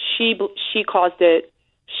 she caused it,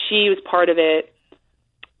 she was part of it,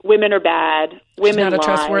 women are bad, women She's not a lie.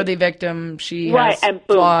 trustworthy victim, she right, has and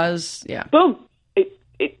boom, flaws. Yeah. Boom.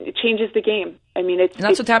 It changes the game. I mean, and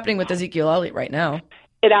that's what's happening with Ezekiel Elliott right now.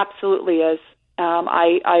 It absolutely is.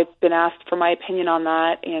 I've been asked for my opinion on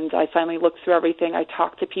that, and I finally looked through everything. I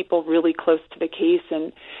talked to people really close to the case,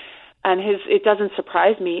 and it doesn't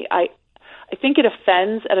surprise me. I think it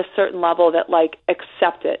offends at a certain level that, like,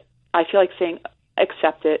 accept it. I feel like saying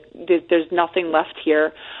accept it. There's nothing left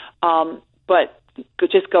here. But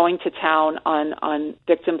just going to town on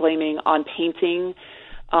victim blaming, on painting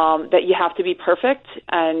that you have to be perfect,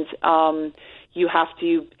 and you have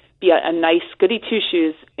to be a nice goody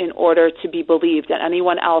two-shoes in order to be believed, and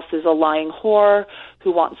anyone else is a lying whore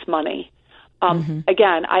who wants money.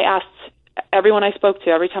 Again, I asked everyone I spoke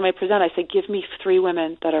to, every time I present, I said, give me 3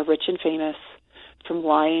 women that are rich and famous from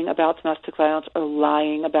lying about domestic violence or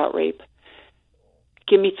lying about rape.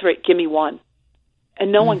 Give me 3, give me 1.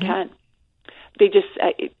 And no one can. They just,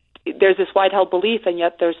 there's this wide-held belief, and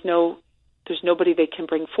yet there's nobody they can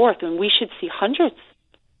bring forth. And we should see hundreds.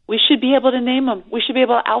 We should be able to name them. We should be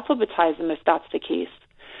able to alphabetize them if that's the case.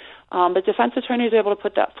 But defense attorneys are able to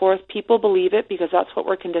put that forth. People believe it because that's what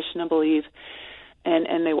we're conditioned to believe,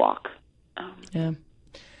 and they walk. Yeah.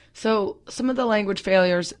 So some of the language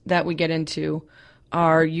failures that we get into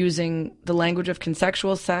are using the language of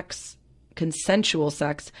consensual sex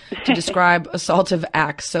to describe assaultive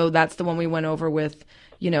acts. So that's the one we went over with,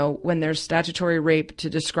 when there's statutory rape, to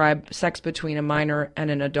describe sex between a minor and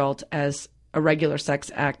an adult as a regular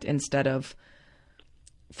sex act instead of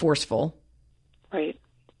forceful. Right.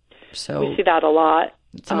 So we see that a lot.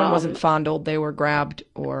 Someone wasn't fondled, they were grabbed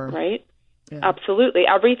or... Right. Yeah. Absolutely.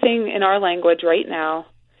 Everything in our language right now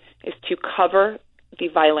is to cover the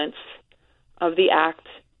violence of the act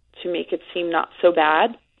to make it seem not so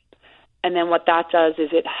bad. And then what that does is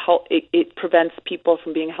it prevents people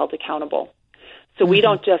from being held accountable. So we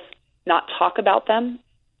don't just not talk about them.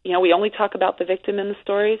 We only talk about the victim in the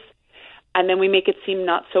stories. And then we make it seem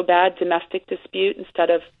not so bad, domestic dispute instead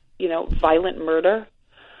of, violent murder.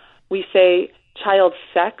 We say child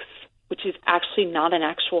sex, which is actually not an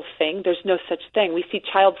actual thing. There's no such thing. We see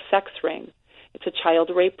child sex ring. It's a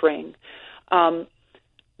child rape ring.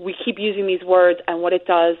 We keep using these words, and what it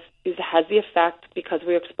does is it has the effect, because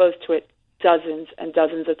we're exposed to it dozens and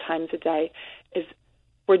dozens of times a day, is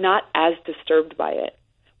we're not as disturbed by it.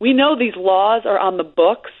 We know these laws are on the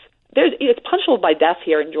books. It's punishable by death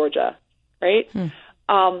here in Georgia, right?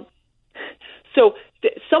 So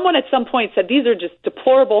someone at some point said these are just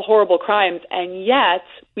deplorable, horrible crimes, and yet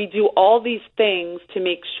we do all these things to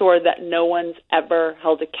make sure that no one's ever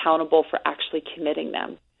held accountable for actually committing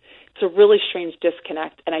them. It's a really strange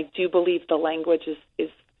disconnect, and I do believe the language is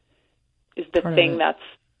the thing that's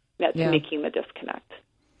making the disconnect.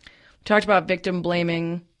 We talked about victim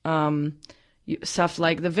blaming, stuff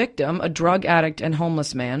like the victim, a drug addict and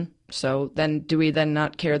homeless man. So then do we then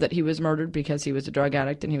not care that he was murdered because he was a drug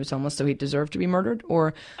addict and he was homeless, so he deserved to be murdered?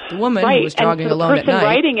 Or the woman who was jogging alone at night. The person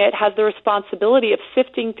writing it has the responsibility of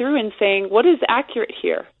sifting through and saying, what is accurate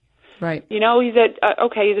here? Right. He's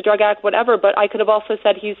a drug addict, whatever, but I could have also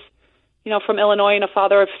said he's, from Illinois and a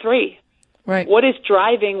father of 3. Right. What is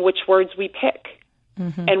driving which words we pick?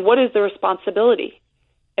 And what is the responsibility?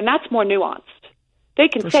 And that's more nuanced. They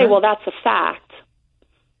can say, well, that's a fact.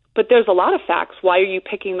 But there's a lot of facts. Why are you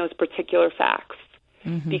picking those particular facts?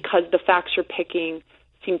 Because the facts you're picking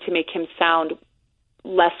seem to make him sound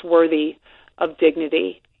less worthy of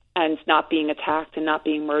dignity and not being attacked and not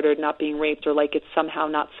being murdered, not being raped, or like it's somehow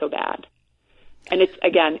not so bad. And it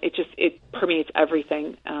permeates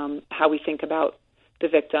everything, how we think about the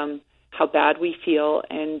victim, how bad we feel,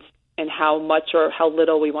 and how much or how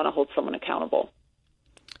little we want to hold someone accountable.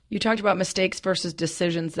 You talked about mistakes versus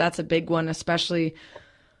decisions. That's a big one, especially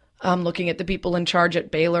looking at the people in charge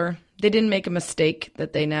at Baylor. They didn't make a mistake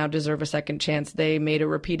that they now deserve a second chance. They made a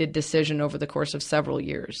repeated decision over the course of several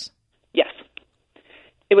years. Yes.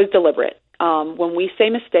 It was deliberate. When we say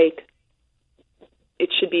mistake,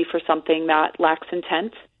 should be for something that lacks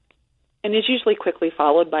intent and is usually quickly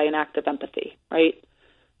followed by an act of empathy, right?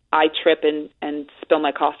 I trip and spill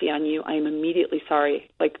my coffee on you. I am immediately sorry.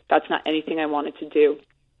 Like, that's not anything I wanted to do.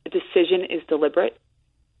 A decision is deliberate,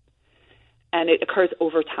 and it occurs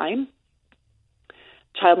over time.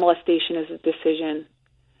 Child molestation is a decision.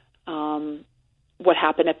 What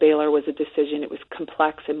happened at Baylor was a decision. It was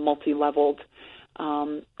complex and multi-leveled.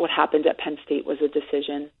 What happened at Penn State was a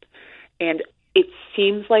decision. And it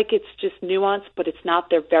seems like it's just nuance, but it's not.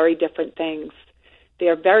 They're very different things. They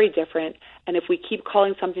are very different. And if we keep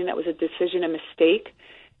calling something that was a decision a mistake,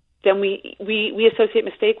 then we associate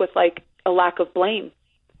mistake with like a lack of blame.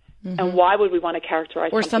 Mm-hmm. And why would we want to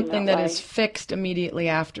characterize or something that that way? is fixed immediately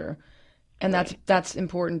after? And that's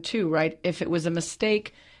important too, right? If it was a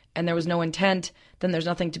mistake and there was no intent, then there's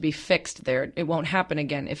nothing to be fixed there. It won't happen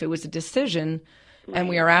again. If it was a decision and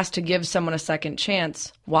we are asked to give someone a second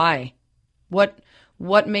chance, why?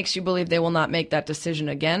 What makes you believe they will not make that decision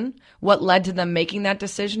again? What led to them making that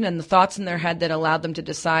decision and the thoughts in their head that allowed them to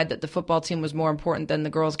decide that the football team was more important than the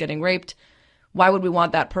girls getting raped? Why would we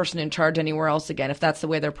want that person in charge anywhere else again if that's the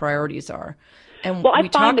way their priorities are? And well, we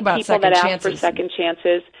talk about people second that chances. ask for second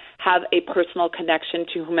chances have a personal connection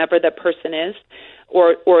to whomever that person is,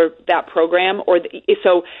 or that program, or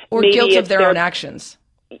guilt of their own actions.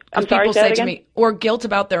 I'm sorry, people say to me, or guilt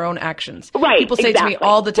about their own actions. Right. People say to me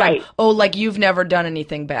all the time, right. "Oh, like you've never done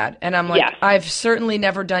anything bad," and I'm like, yes. "I've certainly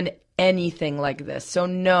never done anything like this." So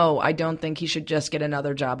no, I don't think he should just get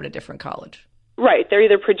another job at a different college. Right. They're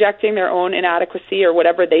either projecting their own inadequacy or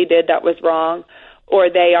whatever they did that was wrong, or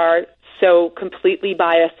they are so completely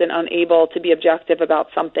biased and unable to be objective about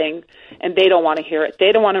something, and they don't want to hear it.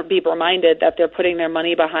 They don't want to be reminded that they're putting their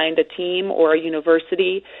money behind a team or a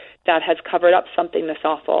university that has covered up something this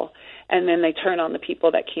awful, and then they turn on the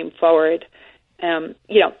people that came forward.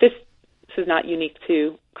 This is not unique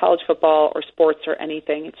to college football or sports or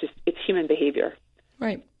anything. It's human behavior.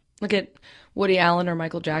 Right. Look at Woody Allen or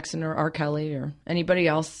Michael Jackson or R. Kelly or anybody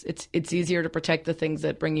else. It's easier to protect the things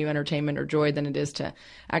that bring you entertainment or joy than it is to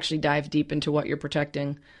actually dive deep into what you're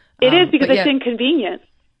protecting. It is because it's inconvenient.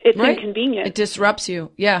 It's inconvenient. It disrupts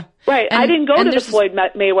you. Yeah. Right. I didn't go to the Floyd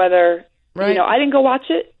Mayweather. Right. I didn't go watch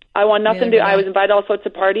it. I want nothing to. I was invited to all sorts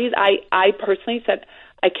of parties. I personally said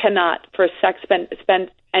I cannot for a sec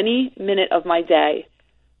spend any minute of my day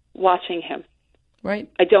watching him. Right.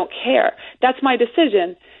 I don't care. That's my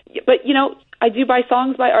decision. But I do buy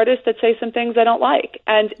songs by artists that say some things I don't like,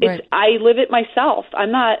 and I live it myself.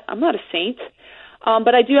 I'm not a saint,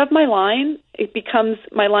 but I do have my line.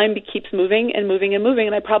 My line keeps moving and moving and moving,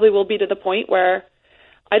 and I probably will be to the point where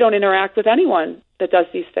I don't interact with anyone that does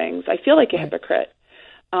these things. I feel like a hypocrite.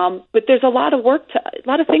 But there's a lot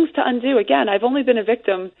of things to undo. Again, I've only been a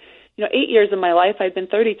victim, 8 years of my life. I've been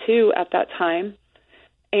 32 at that time,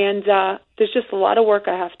 and there's just a lot of work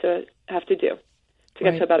I have to do to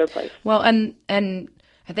get to a better place. Well, and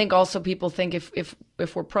I think also people think if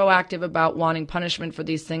we're proactive about wanting punishment for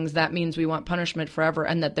these things, that means we want punishment forever,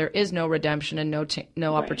 and that there is no redemption and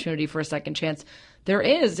no opportunity for a second chance. There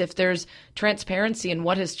is, if there's transparency in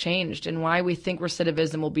what has changed and why we think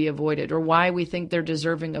recidivism will be avoided or why we think they're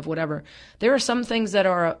deserving of whatever. There are some things that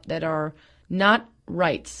are not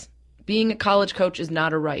rights. Being a college coach is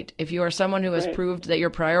not a right. If you are someone who has proved that your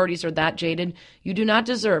priorities are that jaded, you do not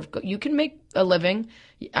deserve. You can make a living.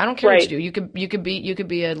 I don't care what you do. You could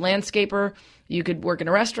be a landscaper. You could work in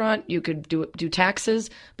a restaurant. You could do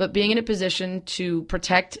taxes. But being in a position to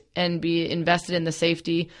protect and be invested in the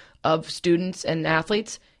safety of students and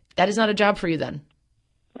athletes, that is not a job for you then.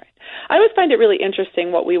 Right. I always find it really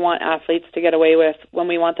interesting what we want athletes to get away with when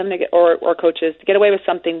we want them to get, or coaches to get away with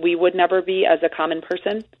something we would never be as a common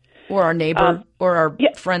person. Or our neighbor, or our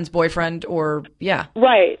friend's boyfriend, or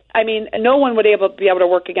Right. I mean, no one would be able to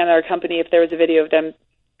work again at our company if there was a video of them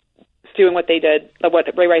doing what they did, what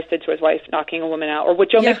Ray Rice did to his wife, knocking a woman out, or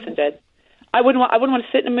what Joe Mixon did. I wouldn't want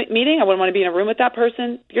to sit in a meeting. I wouldn't want to be in a room with that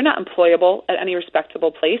person. You're not employable at any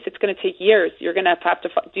respectable place. It's going to take years. You're going to have to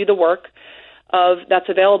do the work that's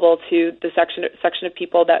available to the section of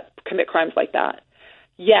people that commit crimes like that.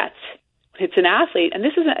 Yet, it's an athlete, and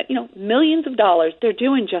this isn't, millions of dollars. They're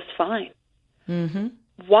doing just fine. Mm-hmm.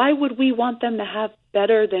 Why would we want them to have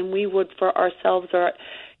better than we would for ourselves?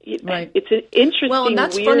 It's an interesting. Well, and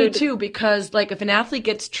that's funny too, because if an athlete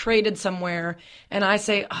gets traded somewhere, and I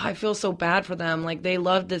say, I feel so bad for them. They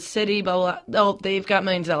love this city, blah blah. They've got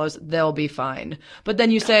millions of dollars. They'll be fine. But then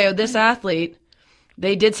you say, this athlete,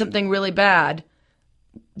 they did something really bad.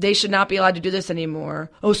 They should not be allowed to do this anymore.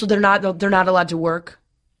 Oh, so they're not allowed to work.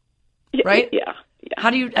 Right? Yeah. How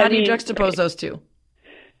do you juxtapose those two?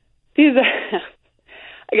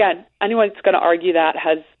 again, anyone that's going to argue that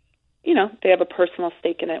has, they have a personal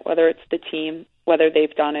stake in it, whether it's the team, whether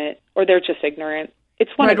they've done it, or they're just ignorant.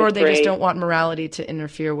 It's one right, of the or they three. just don't want morality to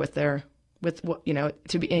interfere with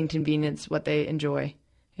to be inconvenience what they enjoy.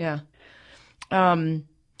 Yeah. You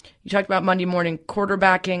talked about Monday morning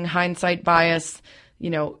quarterbacking, hindsight bias.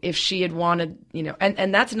 If she had wanted,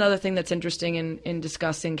 and that's another thing that's interesting in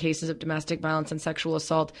discussing cases of domestic violence and sexual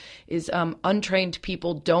assault is untrained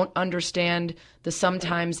people don't understand the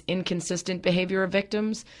sometimes inconsistent behavior of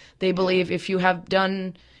victims. They believe if you have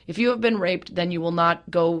been raped, then you will not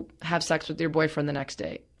go have sex with your boyfriend the next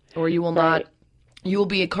day, or you will not, you will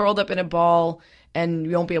be curled up in a ball and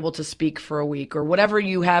you won't be able to speak for a week, or whatever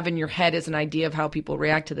you have in your head is an idea of how people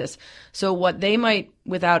react to this. So what they might,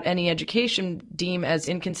 without any education, deem as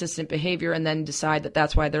inconsistent behavior and then decide that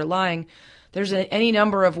that's why they're lying, there's any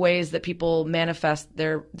number of ways that people manifest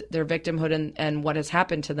their victimhood and what has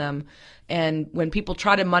happened to them. And when people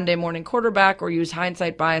try to Monday morning quarterback or use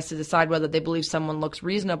hindsight bias to decide whether they believe someone looks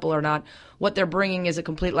reasonable or not, what they're bringing is a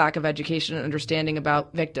complete lack of education and understanding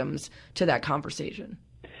about victims to that conversation.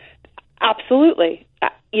 Absolutely.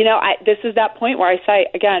 This is that point where I say,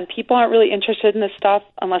 again, people aren't really interested in this stuff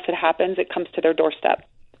unless it happens. It comes to their doorstep.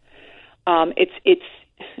 It's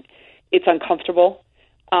uncomfortable.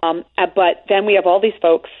 But then we have all these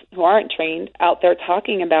folks who aren't trained out there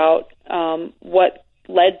talking about what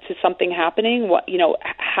led to something happening,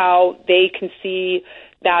 how they can see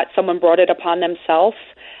that someone brought it upon themselves.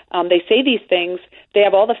 They say these things. They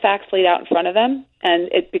have all the facts laid out in front of them, and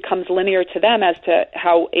it becomes linear to them as to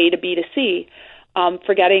how A to B to C,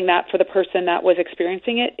 forgetting that for the person that was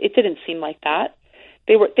experiencing it, it didn't seem like that.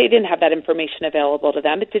 They didn't have that information available to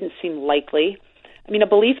them. It didn't seem likely. I mean, a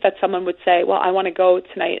belief that someone would say, well, I want to go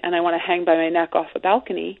tonight and I want to hang by my neck off a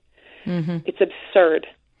balcony, it's absurd.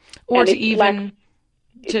 Or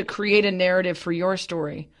to create a narrative for your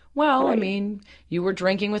story. Well, right. I mean, you were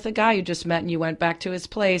drinking with a guy you just met and you went back to his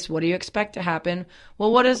place. What do you expect to happen?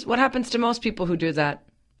 Well, what happens to most people who do that?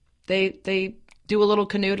 They do a little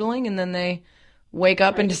canoodling and then they wake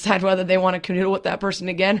up and decide whether they want to canoodle with that person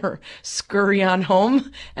again or scurry on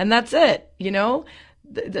home, and that's it.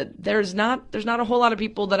 There's not a whole lot of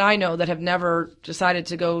people that I know that have never decided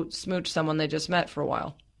to go smooch someone they just met for a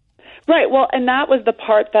while. Right. Well, and that was the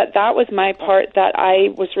part that was my part that I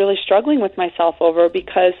was really struggling with myself over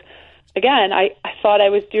because, again, I thought I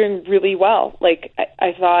was doing really well. Like,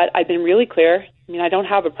 I thought I'd been really clear. I mean, I don't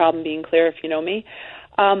have a problem being clear if you know me,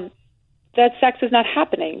 that sex is not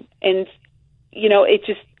happening. And,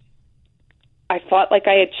 I thought like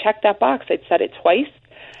I had checked that box. I'd said it twice.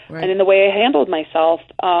 Right. And in the way I handled myself.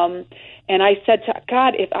 And I said to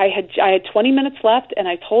God, if I had 20 minutes left, and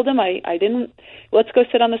I told him I didn't, let's go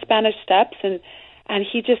sit on the Spanish Steps. And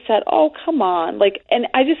he just said, oh, come on. And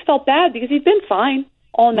I just felt bad because he'd been fine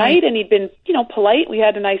all night and he'd been, polite. We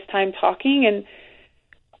had a nice time talking. And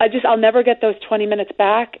I'll never get those 20 minutes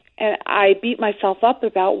back. And I beat myself up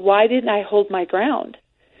about why didn't I hold my ground?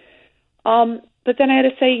 But then I had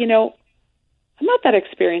to say, I'm not that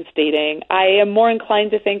experienced dating. I am more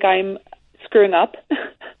inclined to think I'm screwing up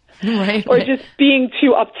or just being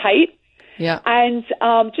too uptight. Yeah. And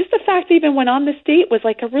just the fact I even went on this date was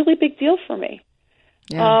like a really big deal for me.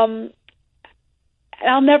 Yeah. And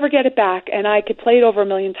I'll never get it back. And I could play it over a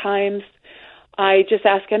million times. I just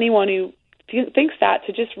ask anyone who thinks that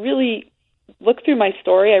to just really look through my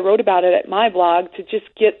story. I wrote about it at my blog to just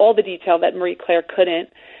get all the detail that Marie Claire couldn't.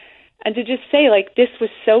 And to just say, this was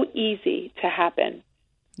so easy to happen.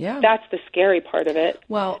 Yeah. That's the scary part of it.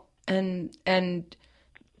 Well, and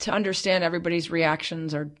to understand everybody's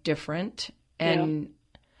reactions are different. And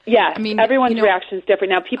yeah, I mean, everyone's reaction is different.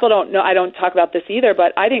 Now, people don't know, I don't talk about this either,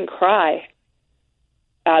 but I didn't cry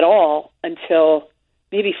at all until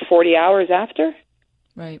maybe 40 hours after.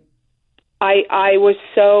 Right. I was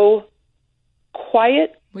so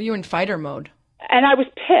quiet. Were you in fighter mode? And I was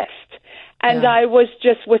pissed. And I was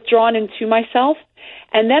just withdrawn into myself.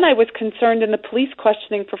 And then I was concerned in the police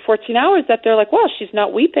questioning for 14 hours that they're like, well, she's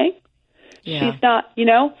not weeping. Yeah. She's not,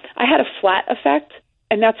 I had a flat effect.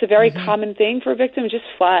 And that's a very common thing for a victim, just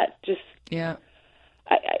flat. Just, yeah.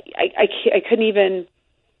 I couldn't even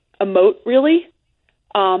emote, really.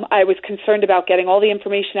 I was concerned about getting all the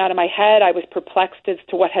information out of my head. I was perplexed as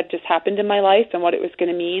to what had just happened in my life and what it was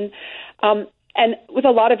going to mean. And with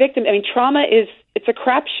a lot of victims, trauma it's a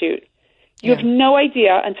crapshoot. You have no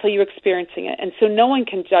idea until you're experiencing it. And so no one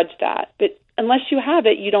can judge that. But unless you have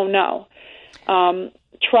it, you don't know.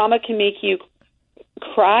 Trauma can make you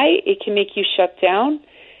cry. It can make you shut down.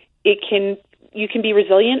 You can be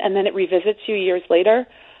resilient, and then it revisits you years later.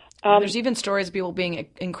 There's even stories of people being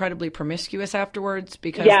incredibly promiscuous afterwards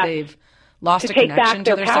because they've lost a connection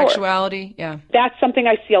to their sexuality. Yeah. That's something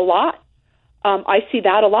I see a lot. I see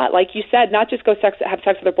that a lot. Like you said, not just have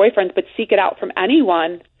sex with their boyfriends, but seek it out from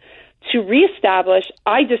anyone to reestablish,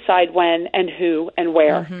 I decide when and who and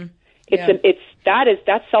where. Mm-hmm.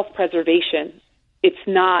 That's self-preservation. It's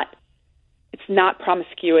not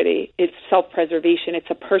promiscuity. It's self-preservation. It's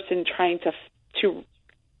a person trying to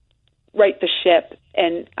right the ship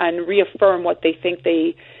and reaffirm what they think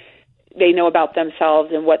they know about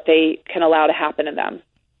themselves and what they can allow to happen to them.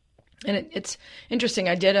 And it's interesting.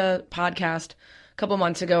 I did a podcast a couple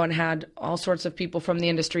months ago and had all sorts of people from the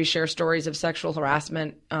industry share stories of sexual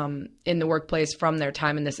harassment in the workplace from their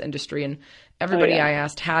time in this industry. And everybody I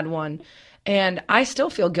asked had one. And I still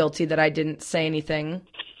feel guilty that I didn't say anything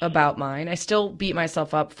about mine. I still beat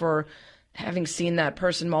myself up for having seen that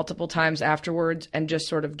person multiple times afterwards and just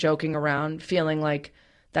sort of joking around, feeling like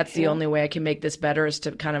that's the only way I can make this better is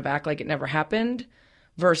to kind of act like it never happened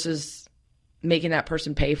versus making that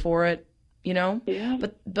person pay for it, you know? Yeah.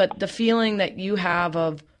 But the feeling that you have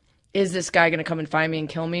of, is this guy going to come and find me and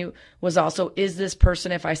kill me, was also, is this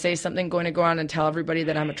person, if I say something, going to go on and tell everybody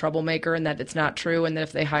that I'm a troublemaker and that it's not true and that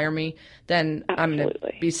if they hire me, then I'm going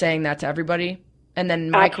to be saying that to everybody? And then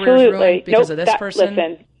my career's ruined because of this person?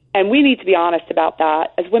 Listen, and we need to be honest about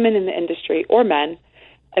that. As women in the industry, or men,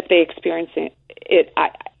 if they experience it,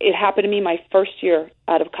 it happened to me my first year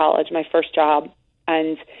out of college, my first job,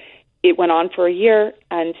 and it went on for a year,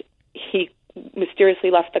 and he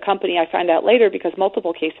mysteriously left the company. I found out later because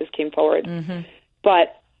multiple cases came forward. Mm-hmm.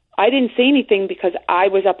 But I didn't say anything because I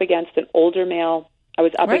was up against an older male. I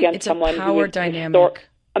was up against someone who was dynamic.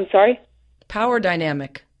 I'm sorry? Power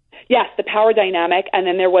dynamic. Yes, the power dynamic. And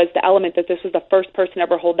then there was the element that this was the first person to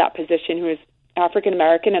ever hold that position who was African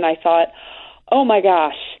American. And I thought, oh my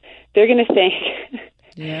gosh, they're going to think,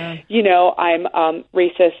 you know, I'm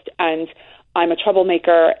racist and I'm a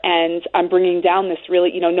troublemaker and I'm bringing down this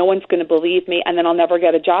really, you know, no one's going to believe me and then I'll never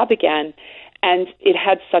get a job again. And it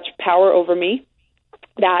had such power over me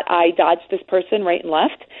that I dodged this person right and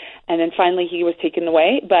left. And then finally he was taken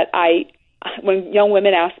away. But when young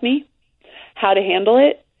women ask me how to handle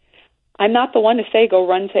it, I'm not the one to say, go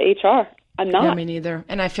run to HR. I'm not. Yeah, me neither.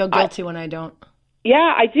 And I feel guilty when I don't.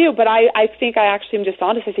 Yeah, I do. But I think I actually am just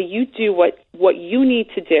honest. I say, you do what you need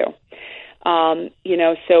to do. You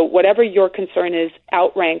know, so whatever your concern is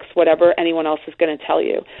outranks whatever anyone else is going to tell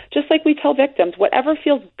you. Just like we tell victims, whatever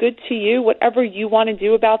feels good to you, whatever you want to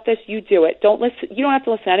do about this, you do it. Don't listen. You don't have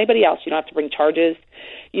to listen to anybody else. You don't have to bring charges.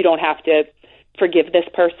 You don't have to forgive this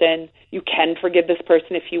person. You can forgive this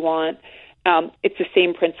person if you want. It's the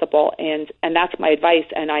same principle, and that's my advice.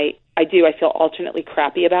 And I feel alternately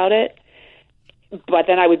crappy about it. But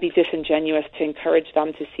then I would be disingenuous to encourage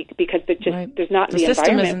them to seek, because there's not the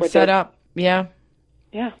system environment isn't set up. Yeah.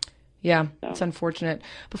 Yeah. Yeah. So. It's unfortunate.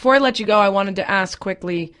 Before I let you go, I wanted to ask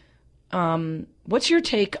quickly, what's your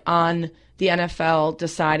take on the NFL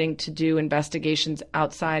deciding to do investigations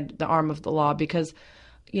outside the arm of the law? Because,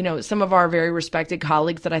 you know, some of our very respected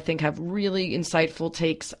colleagues that I think have really insightful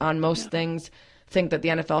takes on most things think that the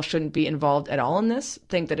NFL shouldn't be involved at all in this,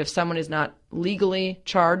 think that if someone is not legally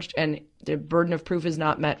charged and the burden of proof is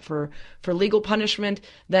not met for legal punishment,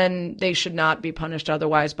 then they should not be punished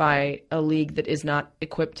otherwise by a league that is not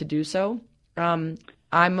equipped to do so. I'm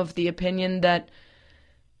of the opinion that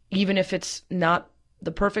even if it's not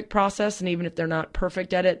the perfect process and even if they're not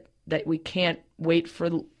perfect at it, that we can't wait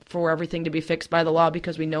for everything to be fixed by the law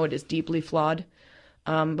because we know it is deeply flawed.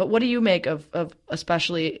 But what do you make of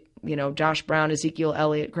especially, you know, Josh Brown, Ezekiel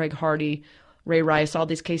Elliott, Greg Hardy, Ray Rice, all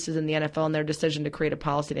these cases in the NFL and their decision to create a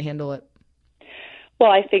policy to handle it?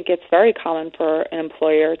 Well, I think it's very common for an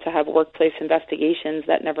employer to have workplace investigations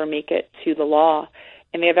that never make it to the law.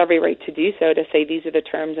 And they have every right to do so, to say these are the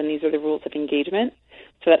terms and these are the rules of engagement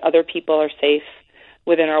so that other people are safe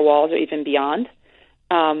within our walls or even beyond.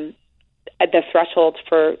 At the threshold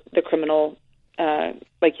for the criminal,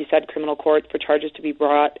 like you said, criminal court for charges to be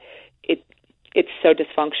brought, it's so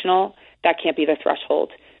dysfunctional. That can't be the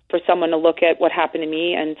threshold. For someone to look at what happened to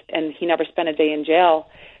me and he never spent a day in jail,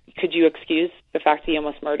 could you excuse the fact that he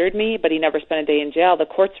almost murdered me, but he never spent a day in jail? The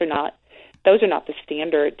courts are not, those are not the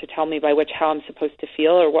standard to tell me by which how I'm supposed to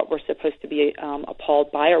feel or what we're supposed to be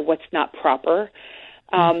appalled by or what's not proper.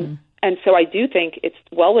 And so I do think it's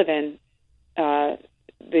well within the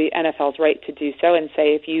NFL's right to do so and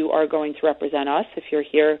say, if you are going to represent us, if you're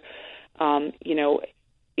here, you know,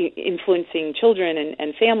 influencing children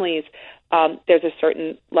and families, there's a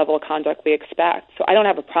certain level of conduct we expect. So I don't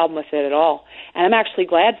have a problem with it at all. And I'm actually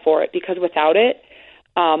glad for it, because without it,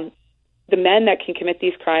 the men that can commit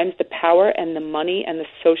these crimes, the power and the money and the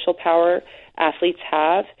social power athletes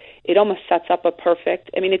have, it almost sets up a perfect.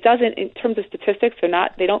 I mean, it doesn't in terms of statistics. They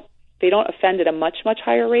don't offend at a much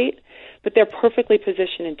higher rate, but they're perfectly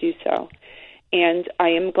positioned to do so. And I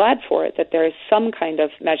am glad for it that there is some kind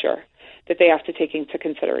of measure that they have to take into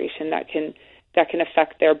consideration that can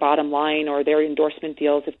affect their bottom line or their endorsement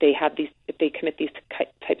deals if they commit these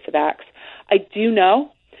types of acts. I do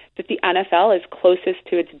know that the NFL is closest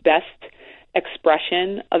to its best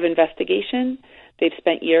expression of investigation. They've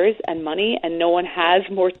spent years and money, and no one has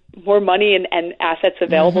more money and assets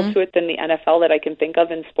available to it than the NFL that I can think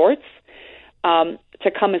of in sports,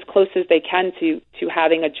 to come as close as they can to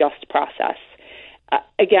having a just process.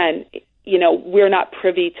 Again, we're not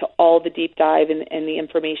privy to all the deep dive and the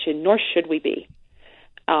information, nor should we be.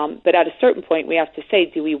 But at a certain point, we have to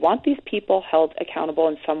say, do we want these people held accountable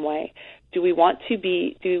in some way? Do we want to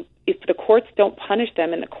if the courts don't punish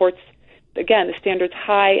them, and the courts, again, the standard's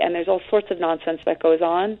high and there's all sorts of nonsense that goes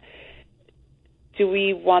on, do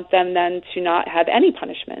we want them then to not have any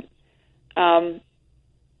punishment? I'm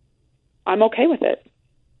okay with it.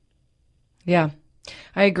 Yeah,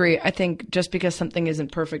 I agree. I think just because something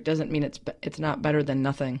isn't perfect doesn't mean it's not better than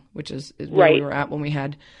nothing, which is where right. we were at when we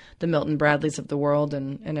had the Milton Bradleys of the world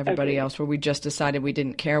and everybody else, where we just decided we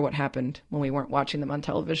didn't care what happened when we weren't watching them on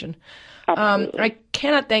television. I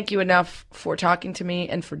cannot thank you enough for talking to me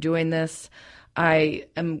and for doing this. I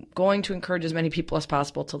am going to encourage as many people as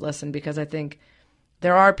possible to listen, because I think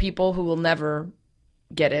there are people who will never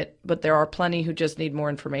get it, but there are plenty who just need more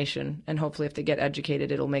information, and hopefully if they get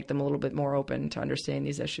educated, it'll make them a little bit more open to understanding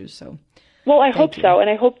these issues. So, well, I hope so, and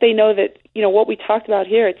I hope they know that what we talked about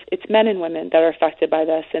here. It's men and women that are affected by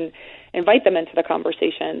this, and invite them into the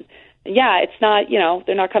conversation. Yeah, it's not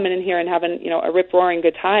they're not coming in here and having a rip roaring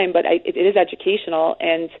good time, but it is educational,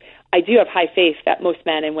 and I do have high faith that most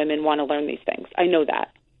men and women want to learn these things. I know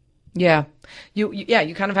that. Yeah,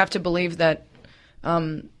 you kind of have to believe that.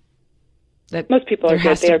 That most people are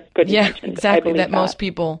good. They are good. Yeah, exactly. That most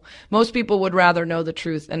people would rather know the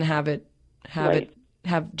truth and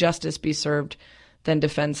have justice be served than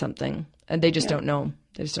defend something, and they just don't know.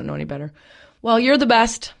 They just don't know any better. Well, you're the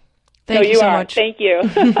best. Thank you so much. Thank you.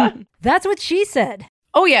 That's what she said.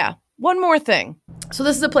 Oh yeah. One more thing. So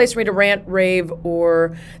this is a place for me to rant, rave,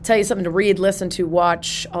 or tell you something to read, listen to,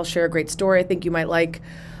 watch. I'll share a great story I think you might like.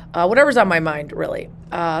 Whatever's on my mind, really.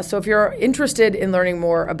 So if you're interested in learning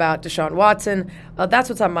more about Deshaun Watson, that's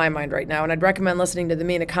what's on my mind right now. And I'd recommend listening to the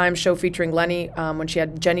Mina Kimes show featuring Lenny when she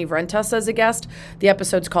had Jenny Vrentas as a guest. The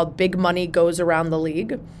episode's called Big Money Goes Around the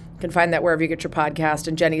League. You can find that wherever you get your podcast,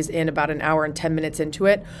 and Jenny's in about an hour and 10 minutes into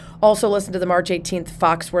it. Also listen to the March 18th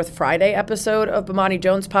Foxworth Friday episode of Bomani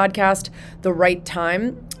Jones' podcast, The Right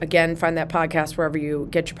Time. Again, find that podcast wherever you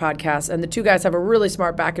get your podcasts. And the two guys have a really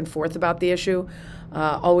smart back and forth about the issue.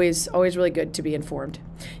 Always really good to be informed.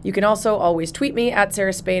 You can also always tweet me at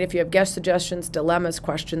Sarah Spain if you have guest suggestions, dilemmas,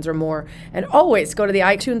 questions, or more. And always go to the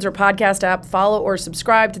iTunes or podcast app, follow or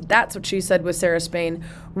subscribe to That's What She Said with Sarah Spain.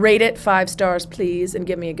 Rate it 5 stars, please, and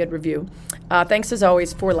give me a good review. Thanks as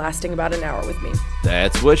always for lasting about an hour with me.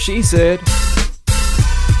 That's what she said.